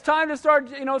 It's time to start,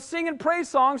 singing praise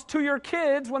songs to your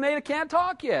kids when they can't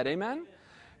talk yet. Amen?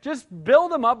 Just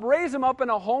build them up, raise them up in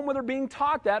a home where they're being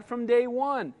taught that from day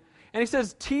one. And he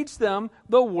says, teach them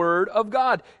the Word of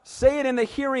God. Say it in the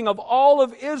hearing of all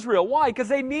of Israel. Why? Because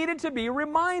they needed to be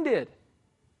reminded.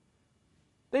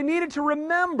 They needed to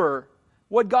remember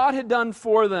what God had done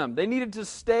for them. They needed to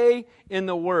stay in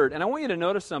the Word. And I want you to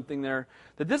notice something there,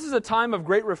 that this is a time of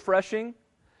great refreshing.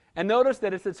 And notice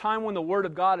that it's a time when the Word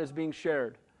of God is being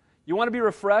shared. You want to be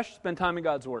refreshed? Spend time in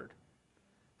God's Word.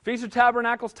 Feast of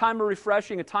Tabernacles, time of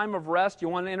refreshing, a time of rest. You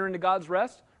want to enter into God's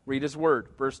rest? Read His Word.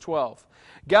 Verse 12.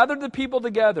 Gather the people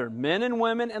together, men and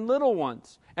women and little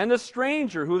ones, and the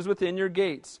stranger who is within your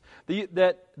gates,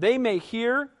 that they may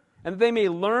hear and that they may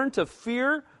learn to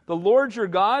fear the Lord your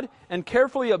God and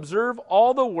carefully observe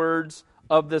all the words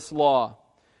of this law.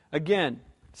 Again,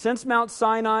 since Mount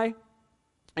Sinai,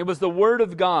 it was the Word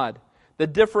of God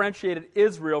that differentiated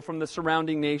Israel from the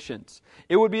surrounding nations.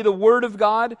 It would be the Word of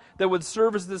God that would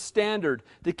serve as the standard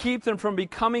to keep them from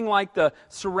becoming like the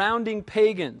surrounding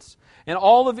pagans. And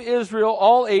all of Israel,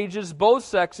 all ages, both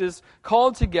sexes,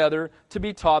 called together to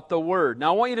be taught the Word.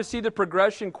 Now I want you to see the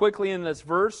progression quickly in this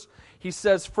verse. He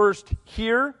says first,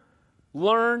 hear,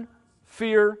 learn,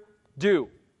 fear, do.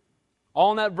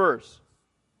 All in that verse.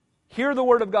 Hear the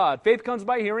Word of God. Faith comes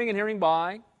by hearing, and hearing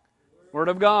by Word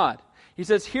of God. He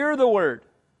says, hear the Word.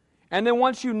 And then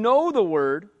once you know the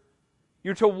Word,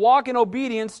 you're to walk in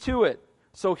obedience to it.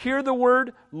 So hear the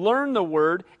Word, learn the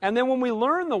Word, and then when we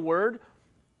learn the Word,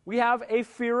 we have a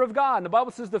fear of God. And the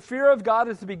Bible says the fear of God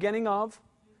is the beginning of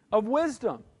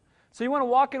wisdom. So you want to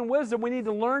walk in wisdom, we need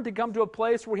to learn to come to a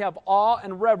place where we have awe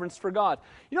and reverence for God.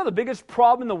 You know the biggest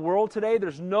problem in the world today?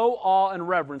 There's no awe and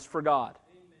reverence for God.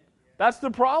 That's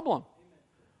the problem.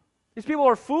 These people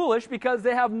are foolish because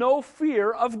they have no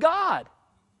fear of God.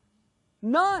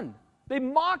 None. They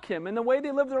mock Him in the way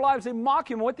they live their lives. They mock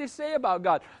Him in what they say about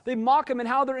God. They mock Him in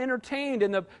how they're entertained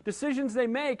and the decisions they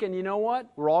make. And you know what?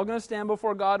 We're all going to stand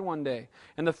before God one day.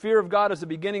 And the fear of God is the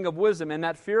beginning of wisdom. And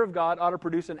that fear of God ought to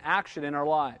produce an action in our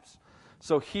lives.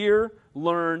 So hear,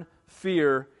 learn,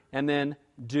 fear, and then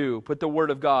do. Put the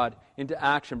Word of God into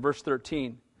action. Verse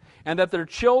 13. And that their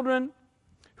children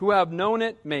who have known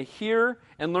it may hear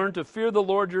and learn to fear the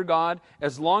Lord your God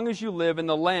as long as you live in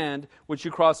the land which you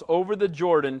cross over the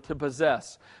Jordan to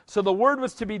possess. So the word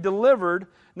was to be delivered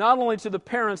not only to the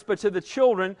parents but to the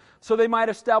children so they might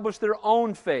establish their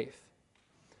own faith.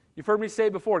 You've heard me say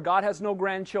before, God has no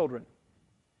grandchildren.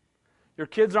 Your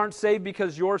kids aren't saved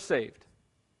because you're saved.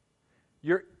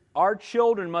 Our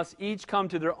children must each come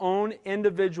to their own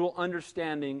individual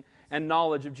understanding and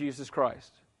knowledge of Jesus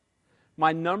Christ.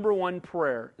 My number one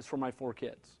prayer is for my 4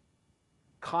 kids.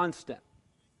 Constant.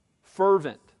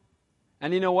 Fervent.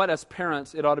 And you know what? As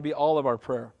parents, it ought to be all of our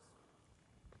prayer.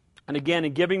 And again,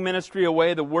 in giving ministry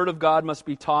away, the Word of God must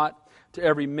be taught to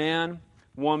every man,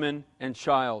 woman, and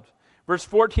child. Verse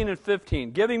 14 and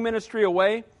 15. Giving ministry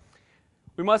away,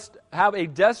 we must have a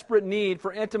desperate need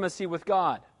for intimacy with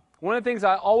God. One of the things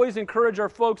I always encourage our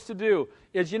folks to do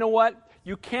is, you know what?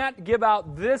 You can't give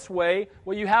out this way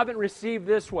what you haven't received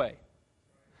this way.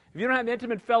 If you don't have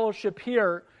intimate fellowship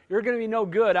here, you're going to be no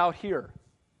good out here.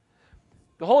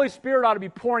 The Holy Spirit ought to be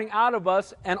pouring out of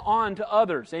us and on to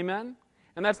others. Amen?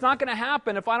 And that's not going to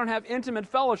happen if I don't have intimate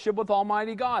fellowship with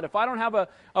Almighty God. If I don't have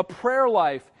a prayer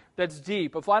life that's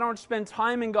deep, if I don't spend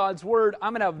time in God's Word,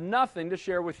 I'm going to have nothing to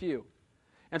share with you.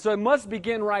 And so it must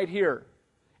begin right here.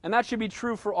 And that should be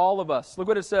true for all of us. Look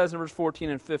what it says in verse 14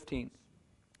 and 15.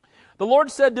 The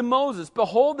Lord said to Moses,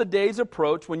 "Behold, the days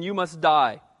approach when you must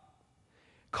die.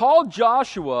 Call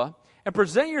Joshua and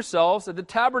present yourselves at the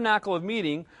tabernacle of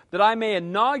meeting, that I may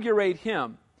inaugurate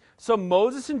him." So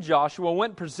Moses and Joshua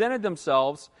went and presented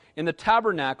themselves in the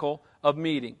tabernacle of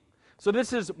meeting. So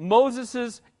this is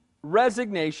Moses'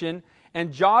 resignation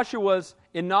and Joshua's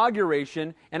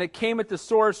inauguration, and it came at the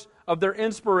source of their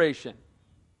inspiration.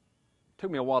 It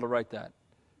took me a while to write that.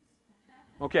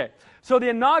 Okay, so the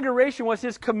inauguration was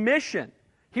his commission.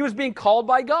 He was being called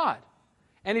by God.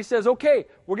 And he says, okay,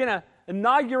 we're going to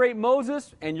inaugurate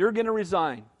Moses, and you're going to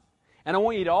resign. And I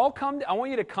want you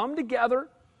to come together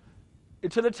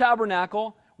to the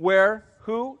tabernacle where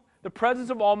who? The presence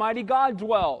of Almighty God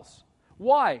dwells.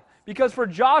 Why? Because for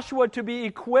Joshua to be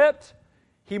equipped,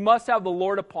 he must have the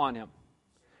Lord upon him.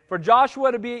 For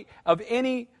Joshua to be of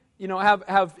any,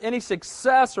 have any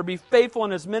success or be faithful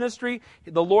in his ministry,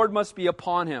 the Lord must be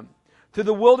upon him. Through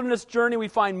the wilderness journey, we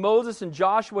find Moses and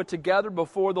Joshua together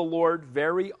before the Lord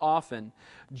very often.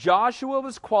 Joshua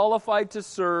was qualified to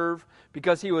serve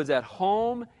because he was at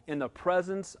home in the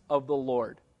presence of the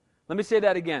Lord. Let me say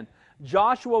that again.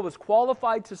 Joshua was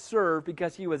qualified to serve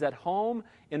because he was at home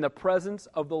in the presence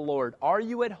of the Lord. Are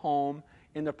you at home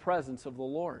in the presence of the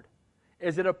Lord?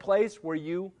 Is it a place where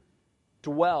you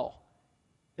dwell?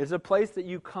 Is it a place that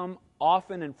you come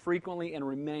often and frequently and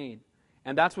remain?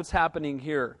 And that's what's happening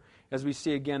here, as we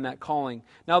see again that calling.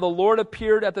 Now the Lord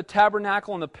appeared at the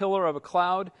tabernacle in the pillar of a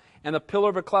cloud, and the pillar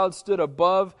of a cloud stood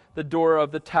above the door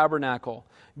of the tabernacle.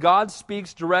 God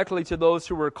speaks directly to those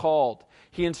who were called.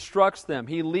 He instructs them,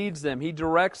 He leads them, He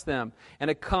directs them, and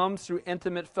it comes through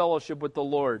intimate fellowship with the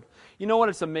Lord. You know what?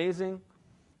 It's amazing.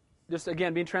 Just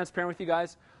again, being transparent with you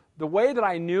guys, the way that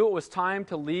I knew it was time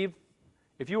to leave,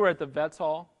 if you were at the Vets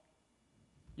Hall,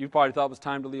 you probably thought it was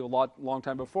time to leave a long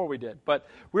time before we did. But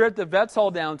we were at the Vets Hall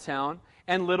downtown,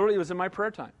 and literally it was in my prayer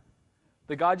time.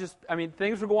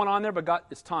 Things were going on there, but God,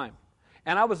 it's time.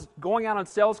 And I was going out on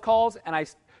sales calls, and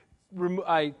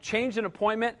I changed an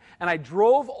appointment, and I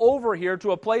drove over here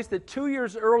to a place that 2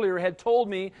 years earlier had told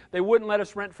me they wouldn't let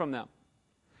us rent from them.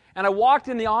 And I walked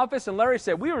in the office, and Larry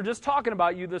said, "We were just talking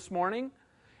about you this morning,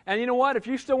 and you know what? If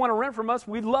you still want to rent from us,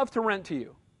 we'd love to rent to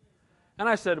you." And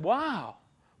I said, "Wow.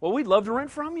 Well, we'd love to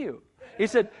rent from you." He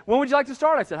said, "When would you like to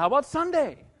start?" I said, "How about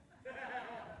Sunday?"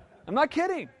 I'm not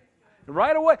kidding.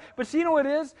 Right away. But see, you know what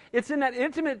it is? It's in that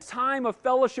intimate time of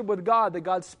fellowship with God that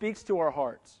God speaks to our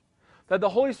hearts. That the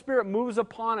Holy Spirit moves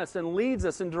upon us and leads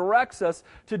us and directs us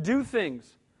to do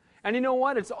things. And you know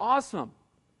what? It's awesome.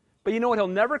 But you know what? He'll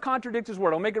never contradict His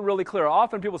Word. I'll make it really clear.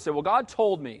 Often people say, "Well, God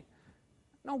told me."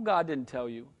 No, God didn't tell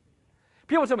you.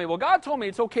 People tell me, "Well, God told me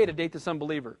it's okay to date this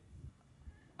unbeliever."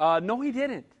 No, He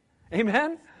didn't.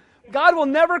 Amen? God will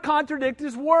never contradict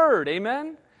His Word.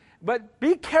 Amen? But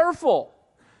be careful.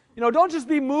 Don't just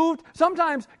be moved.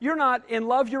 Sometimes you're not in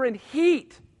love, you're in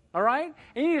heat. All right?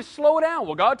 And you need to slow down.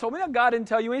 "Well, God told me." No, God didn't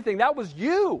tell you anything. That was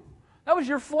you. That was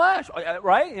your flesh.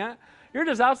 Right? Yeah. You're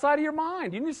just outside of your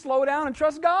mind. You need to slow down and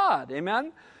trust God.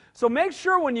 Amen? So make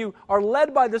sure when you are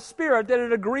led by the Spirit that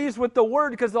it agrees with the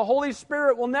Word, because the Holy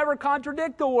Spirit will never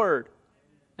contradict the Word.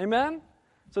 Amen?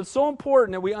 So it's so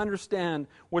important that we understand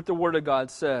what the Word of God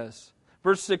says.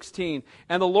 Verse 16,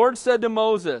 and the Lord said to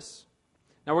Moses,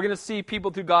 now we're going to see people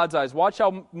through God's eyes. Watch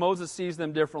how Moses sees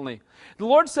them differently. The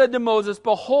Lord said to Moses,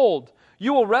 behold,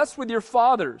 you will rest with your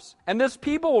fathers, and this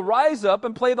people will rise up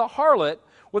and play the harlot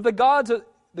with the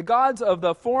gods of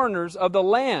the foreigners of the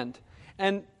land.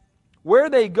 And where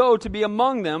they go to be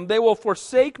among them, they will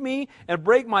forsake me and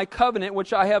break my covenant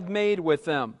which I have made with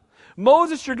them.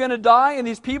 Moses, you're going to die, and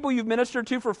these people you've ministered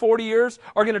to for 40 years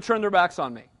are going to turn their backs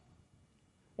on me.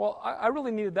 Well, I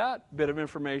really needed that bit of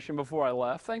information before I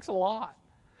left. Thanks a lot.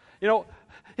 You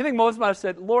think Moses might have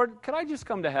said, Lord, could I just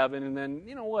come to heaven and then,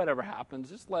 whatever happens,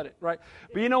 just let it, right?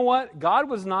 But you know what? God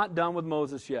was not done with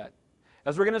Moses yet.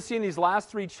 As we're going to see in these last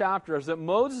 3 chapters, that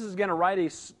Moses is going to write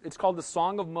it's called the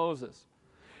Song of Moses.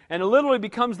 And it literally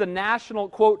becomes the national,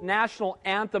 quote, national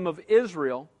anthem of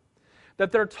Israel,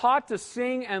 that they're taught to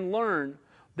sing and learn,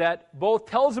 that both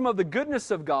tells them of the goodness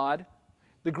of God,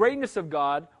 the greatness of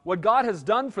God, what God has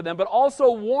done for them, but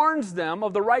also warns them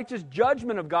of the righteous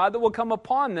judgment of God that will come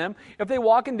upon them if they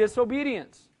walk in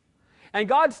disobedience. And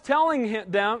God's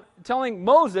telling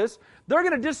Moses, they're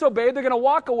going to disobey, they're going to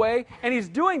walk away, and He's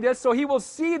doing this so He will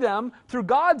see them through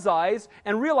God's eyes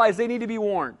and realize they need to be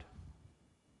warned.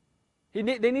 They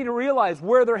need to realize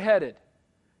where they're headed.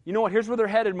 You know what? Here's where they're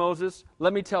headed, Moses.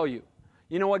 Let me tell you.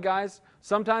 You know what, guys?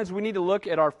 Sometimes we need to look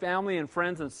at our family and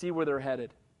friends and see where they're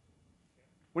headed.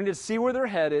 We need to see where they're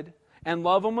headed and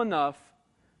love them enough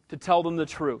to tell them the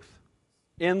truth.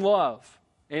 In love.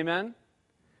 Amen?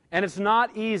 And it's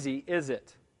not easy, is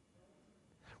it?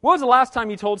 When was the last time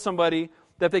you told somebody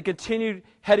that if they continued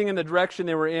heading in the direction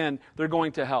they were in, they're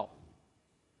going to hell?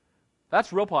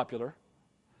 That's real popular.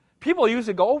 People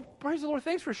usually go, oh, praise the Lord,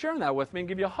 thanks for sharing that with me, and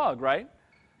give you a hug, right?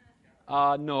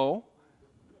 No.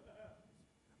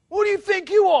 Who do you think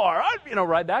you are?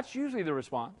 Right? That's usually the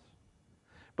response.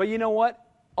 But you know what?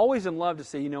 Always in love to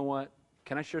say, you know what?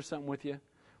 Can I share something with you?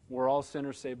 We're all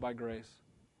sinners saved by grace.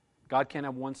 God can't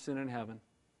have one sin in heaven.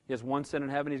 He has one sin in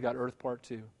heaven. He's got earth part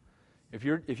 2. If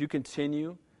you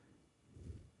continue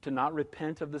to not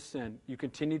repent of the sin, you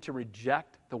continue to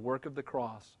reject the work of the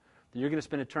cross, then you're going to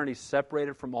spend eternity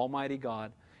separated from Almighty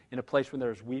God in a place where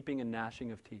there's weeping and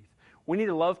gnashing of teeth. We need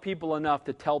to love people enough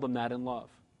to tell them that in love.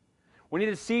 We need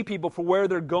to see people for where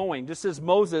they're going, just as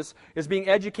Moses is being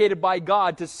educated by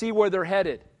God to see where they're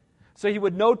headed. So he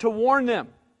would know to warn them.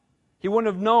 He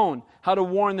wouldn't have known how to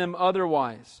warn them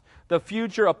otherwise. The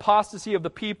future apostasy of the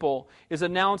people is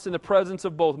announced in the presence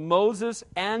of both Moses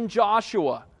and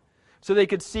Joshua, so they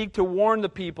could seek to warn the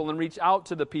people and reach out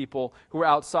to the people who are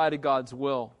outside of God's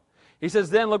will. He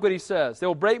says, then, look what he says, they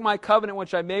will break my covenant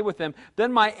which I made with them.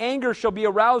 Then my anger shall be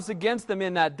aroused against them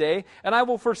in that day, and I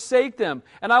will forsake them,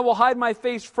 and I will hide my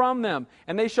face from them,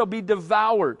 and they shall be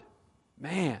devoured.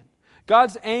 Man,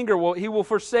 God's anger, He will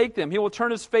forsake them. He will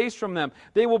turn His face from them.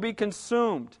 They will be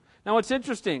consumed. Now it's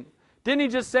interesting. Didn't He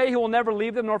just say He will never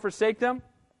leave them nor forsake them?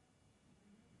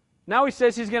 Now He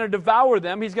says He's going to devour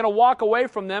them. He's going to walk away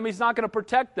from them. He's not going to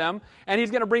protect them, and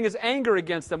He's going to bring His anger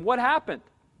against them. What happened?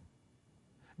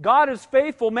 God is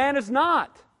faithful, man is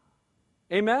not.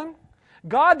 Amen?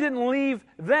 God didn't leave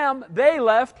them, they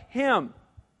left Him.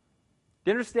 Do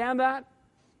you understand that?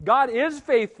 God is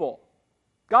faithful.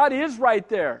 God is right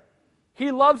there.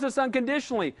 He loves us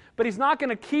unconditionally, but He's not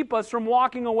going to keep us from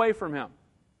walking away from Him.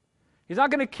 He's not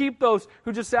going to keep those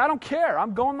who just say, I don't care,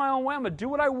 I'm going my own way, I'm going to do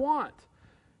what I want.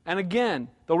 And again,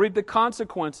 they'll reap the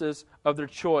consequences of their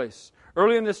choice.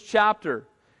 Early in this chapter,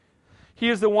 He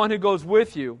is the one who goes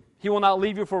with you. He will not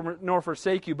leave you nor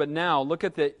forsake you. But now, look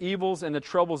at the evils and the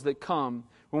troubles that come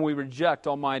when we reject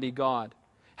Almighty God.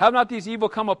 Have not these evil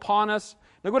come upon us?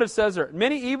 Look what it says there.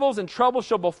 Many evils and troubles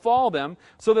shall befall them,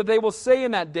 so that they will say in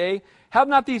that day, have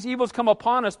not these evils come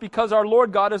upon us, because our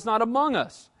Lord God is not among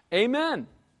us. Amen.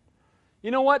 You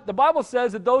know what? The Bible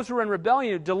says that those who are in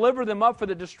rebellion, deliver them up for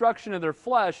the destruction of their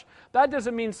flesh. That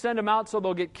doesn't mean send them out so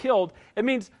they'll get killed. It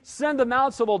means send them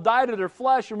out so they'll die to their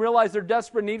flesh and realize their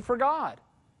desperate need for God.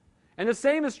 And the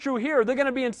same is true here. They're going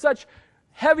to be in such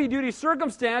heavy-duty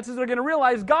circumstances, they're going to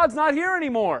realize God's not here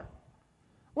anymore.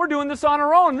 We're doing this on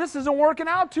our own. This isn't working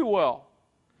out too well.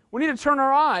 We need to turn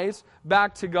our eyes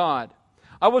back to God.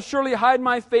 I will surely hide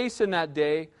my face in that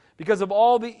day because of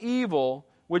all the evil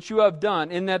which you have done,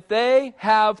 in that they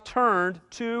have turned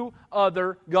to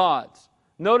other gods.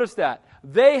 Notice that.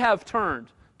 They have turned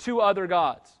to other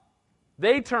gods.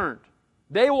 They turned.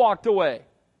 They walked away.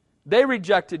 They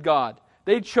rejected God.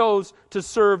 They chose to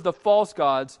serve the false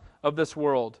gods of this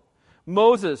world.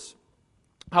 Moses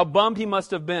how bummed he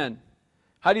must have been.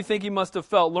 How do you think he must have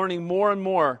felt learning more and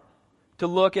more to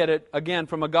look at it, again,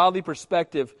 from a godly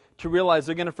perspective, to realize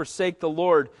they're going to forsake the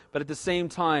Lord, but at the same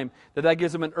time, that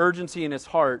gives him an urgency in his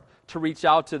heart to reach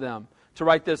out to them, to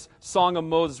write this Song of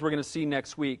Moses we're going to see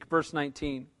next week. Verse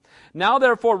 19. Now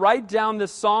therefore write down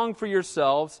this song for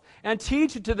yourselves and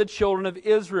teach it to the children of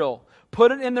Israel.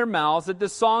 Put it in their mouths, that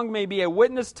this song may be a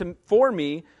witness for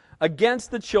me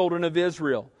against the children of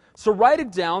Israel. So write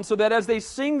it down so that as they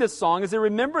sing this song, as they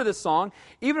remember this song,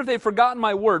 even if they've forgotten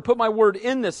my word, put my word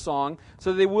in this song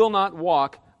so that they will not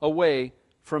walk away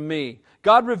from me.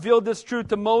 God revealed this truth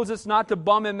to Moses not to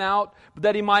bum him out, but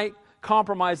that he might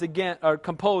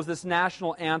compose this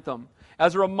national anthem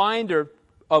as a reminder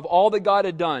of all that God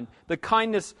had done, the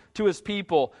kindness to his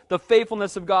people, the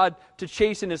faithfulness of God to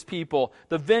chasten his people,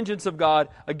 the vengeance of God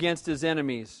against his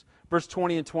enemies. Verse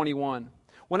 20 and 21.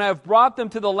 When I have brought them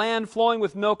to the land flowing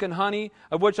with milk and honey,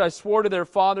 of which I swore to their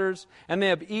fathers, and they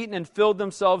have eaten and filled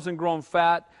themselves and grown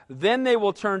fat, then they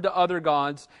will turn to other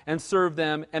gods and serve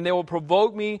them, and they will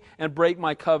provoke me and break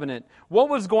my covenant. What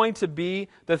was going to be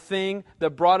the thing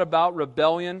that brought about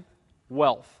rebellion?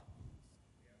 Wealth.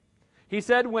 He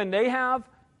said when they have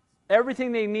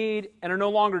everything they need and are no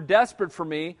longer desperate for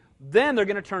me, then they're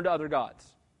going to turn to other gods.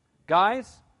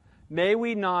 Guys, may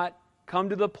we not come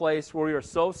to the place where we are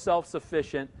so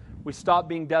self-sufficient we stop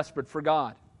being desperate for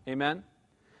God. Amen?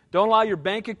 Don't allow your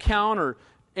bank account or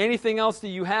anything else that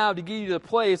you have to get you to the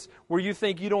place where you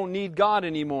think you don't need God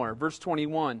anymore. Verse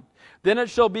 21. Then it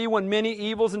shall be when many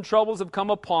evils and troubles have come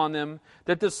upon them,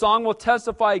 that this song will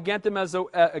testify against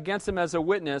them as a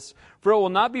witness, for it will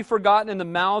not be forgotten in the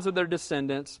mouths of their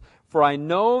descendants. For I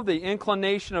know the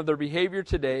inclination of their behavior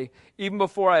today, even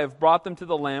before I have brought them to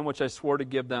the land which I swore to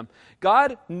give them.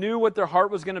 God knew what their heart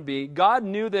was going to be. God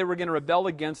knew they were going to rebel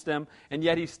against Him, and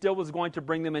yet He still was going to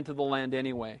bring them into the land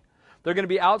anyway. They're going to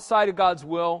be outside of God's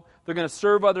will. They're going to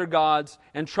serve other gods,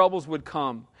 and troubles would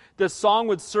come. This song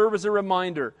would serve as a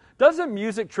reminder. Doesn't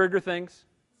music trigger things?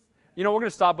 You know, we're going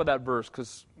to stop with that verse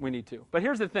because we need to. But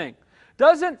here's the thing.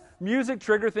 Doesn't music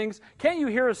trigger things? Can't you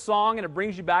hear a song and it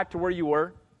brings you back to where you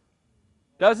were?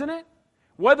 Doesn't it?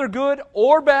 Whether good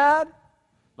or bad.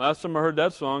 Last time I heard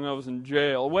that song, I was in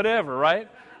jail. Whatever, right?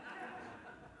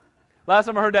 Last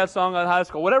time I heard that song in high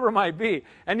school. Whatever it might be.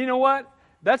 And you know what?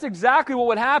 That's exactly what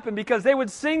would happen, because they would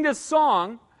sing this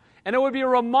song and it would be a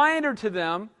reminder to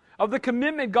them of the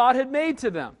commitment God had made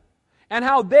to them and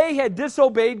how they had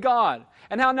disobeyed God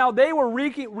and how now they were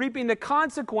reaping the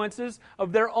consequences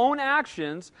of their own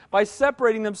actions by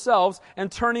separating themselves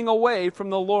and turning away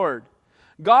from the Lord.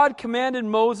 God commanded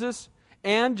Moses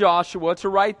and Joshua to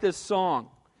write this song.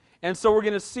 And so we're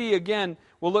going to see, again,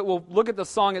 we'll look at the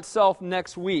song itself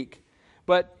next week.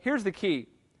 But here's the key.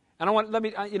 And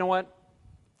you know what?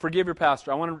 Forgive your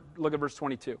pastor. I want to look at verse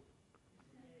 22.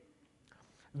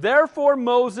 Therefore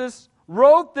Moses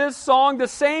wrote this song the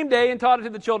same day and taught it to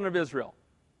the children of Israel.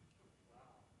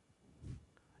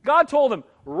 God told him,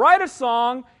 write a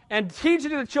song and teach it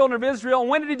to the children of Israel. And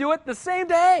when did he do it? The same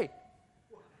day.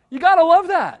 You got to love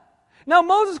that. Now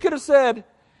Moses could have said,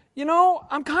 you know,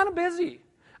 I'm kind of busy.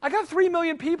 I got 3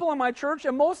 million people in my church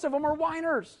and most of them are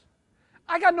whiners.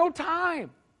 I got no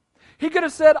time. He could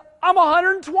have said, I'm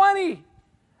 120.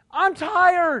 I'm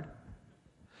tired.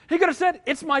 He could have said,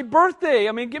 it's my birthday.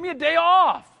 I mean, give me a day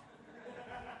off.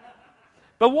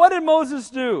 But what did Moses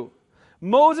do?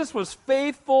 Moses was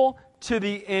faithful to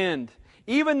the end.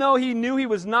 Even though he knew he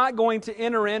was not going to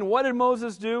enter in, what did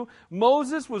Moses do?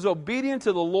 Moses was obedient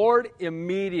to the Lord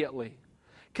immediately.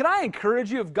 Can I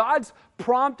encourage you, if God's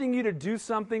prompting you to do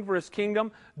something for His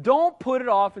kingdom, don't put it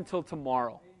off until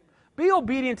tomorrow. Be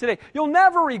obedient today. You'll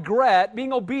never regret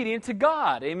being obedient to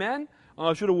God. Amen? Oh,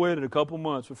 I should have waited a couple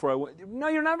months before I went. No,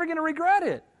 you're never going to regret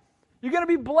it. You're going to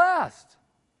be blessed.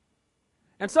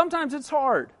 And sometimes it's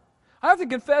hard. I have to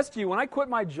confess to you, when I quit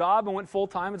my job and went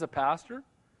full-time as a pastor,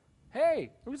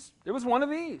 hey, it was one of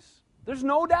these. There's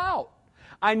no doubt.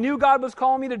 I knew God was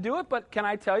calling me to do it, but can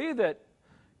I tell you that,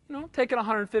 you know, taking a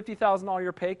 $150,000 a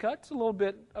year pay cut is a little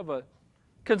bit of a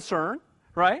concern,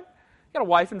 right? You got a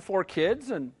wife and 4 kids,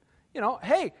 and, you know,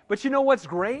 hey, but you know what's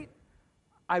great?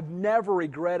 I've never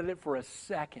regretted it for a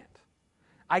second.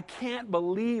 I can't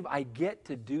believe I get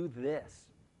to do this.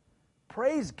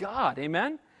 Praise God,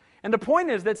 amen? And the point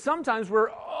is that sometimes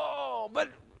but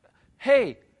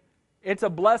hey, it's a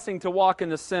blessing to walk in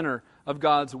the center of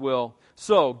God's will.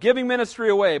 So, giving ministry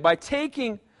away by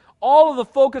taking all of the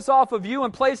focus off of you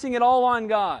and placing it all on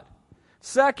God.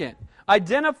 Second,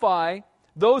 identify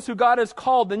those who God has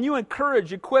called, then you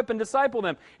encourage, equip, and disciple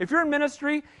them. If you're in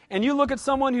ministry and you look at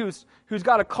someone who's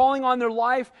got a calling on their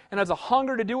life and has a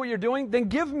hunger to do what you're doing, then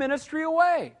give ministry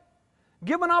away.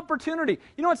 Give an opportunity.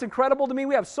 You know what's incredible to me?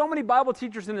 We have so many Bible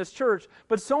teachers in this church,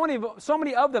 but so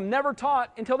many of them never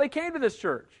taught until they came to this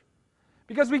church.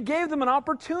 Because we gave them an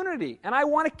opportunity, and I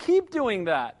want to keep doing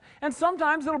that. And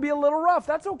sometimes it'll be a little rough.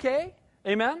 That's okay.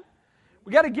 Amen?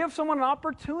 We got to give someone an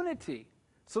opportunity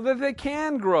so that they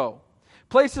can grow.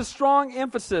 Place a strong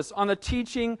emphasis on the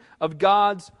teaching of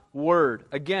God's Word.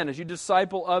 Again, as you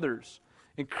disciple others,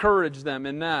 encourage them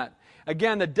in that.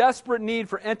 Again, the desperate need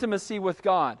for intimacy with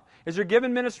God. As you're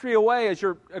giving ministry away, as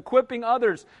you're equipping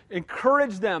others,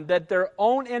 encourage them that their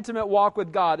own intimate walk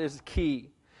with God is key.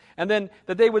 And then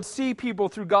that they would see people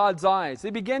through God's eyes. They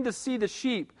begin to see the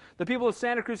sheep, the people of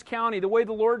Santa Cruz County, the way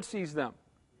the Lord sees them.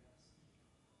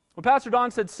 When Pastor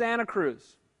Don said Santa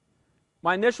Cruz,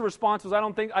 my initial response was,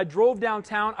 I drove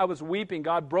downtown, I was weeping.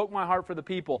 God broke my heart for the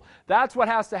people. That's what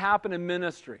has to happen in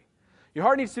ministry. Your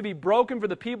heart needs to be broken for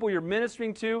the people you're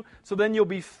ministering to, so then you'll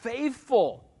be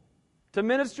faithful to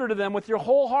minister to them with your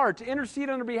whole heart, to intercede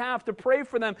on their behalf, to pray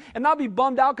for them, and not be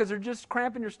bummed out because they're just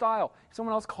cramping your style.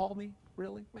 Someone else called me?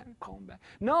 Really? Man, call them back.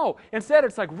 No. Instead,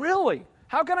 it's like, really?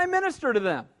 How can I minister to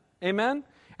them? Amen?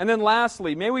 And then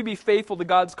lastly, may we be faithful to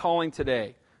God's calling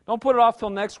today. Don't put it off till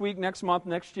next week, next month,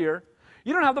 next year.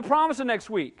 You don't have the promise of next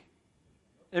week.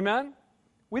 Amen?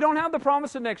 We don't have the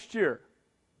promise of next year.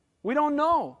 We don't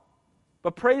know.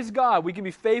 But praise God, we can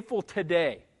be faithful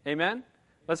today. Amen?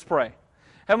 Let's pray.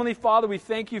 Heavenly Father, we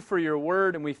thank you for your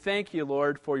word, and we thank you,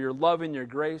 Lord, for your love and your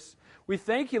grace. We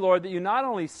thank you, Lord, that you not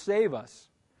only save us,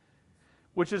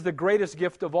 which is the greatest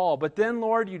gift of all, but then,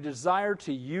 Lord, you desire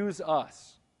to use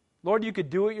us. Lord, you could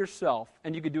do it yourself,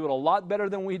 and you could do it a lot better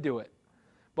than we do it.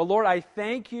 But Lord, I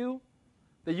thank you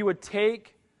that you would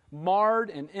take marred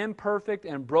and imperfect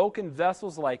and broken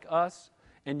vessels like us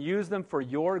and use them for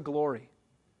your glory.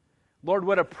 Lord,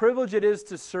 what a privilege it is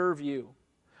to serve you.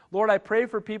 Lord, I pray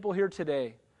for people here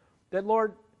today that,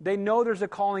 Lord, they know there's a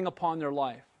calling upon their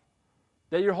life,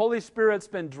 that your Holy Spirit's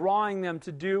been drawing them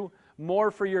to do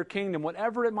more for your kingdom,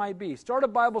 whatever it might be. Start a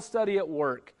Bible study at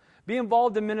work. Be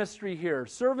involved in ministry here.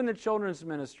 Serve in the children's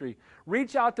ministry.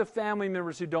 Reach out to family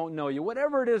members who don't know you.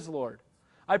 Whatever it is, Lord.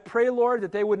 I pray, Lord,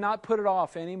 that they would not put it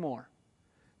off anymore.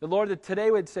 The Lord, that today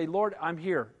would say, Lord, I'm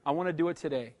here. I want to do it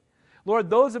today. Lord,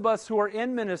 those of us who are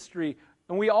in ministry,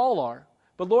 and we all are,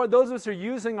 but Lord, those of us who are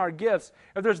using our gifts,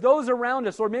 if there's those around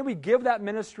us, Lord, may we give that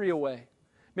ministry away.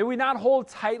 May we not hold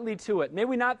tightly to it. May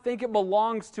we not think it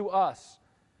belongs to us.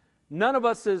 None of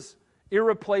us is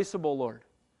irreplaceable, Lord.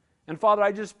 And Father,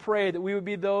 I just pray that we would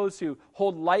be those who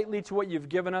hold lightly to what you've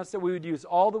given us, that we would use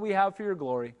all that we have for your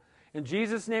glory. In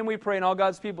Jesus' name we pray, and all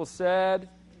God's people said,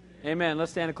 Amen.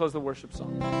 Let's stand and close the worship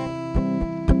song.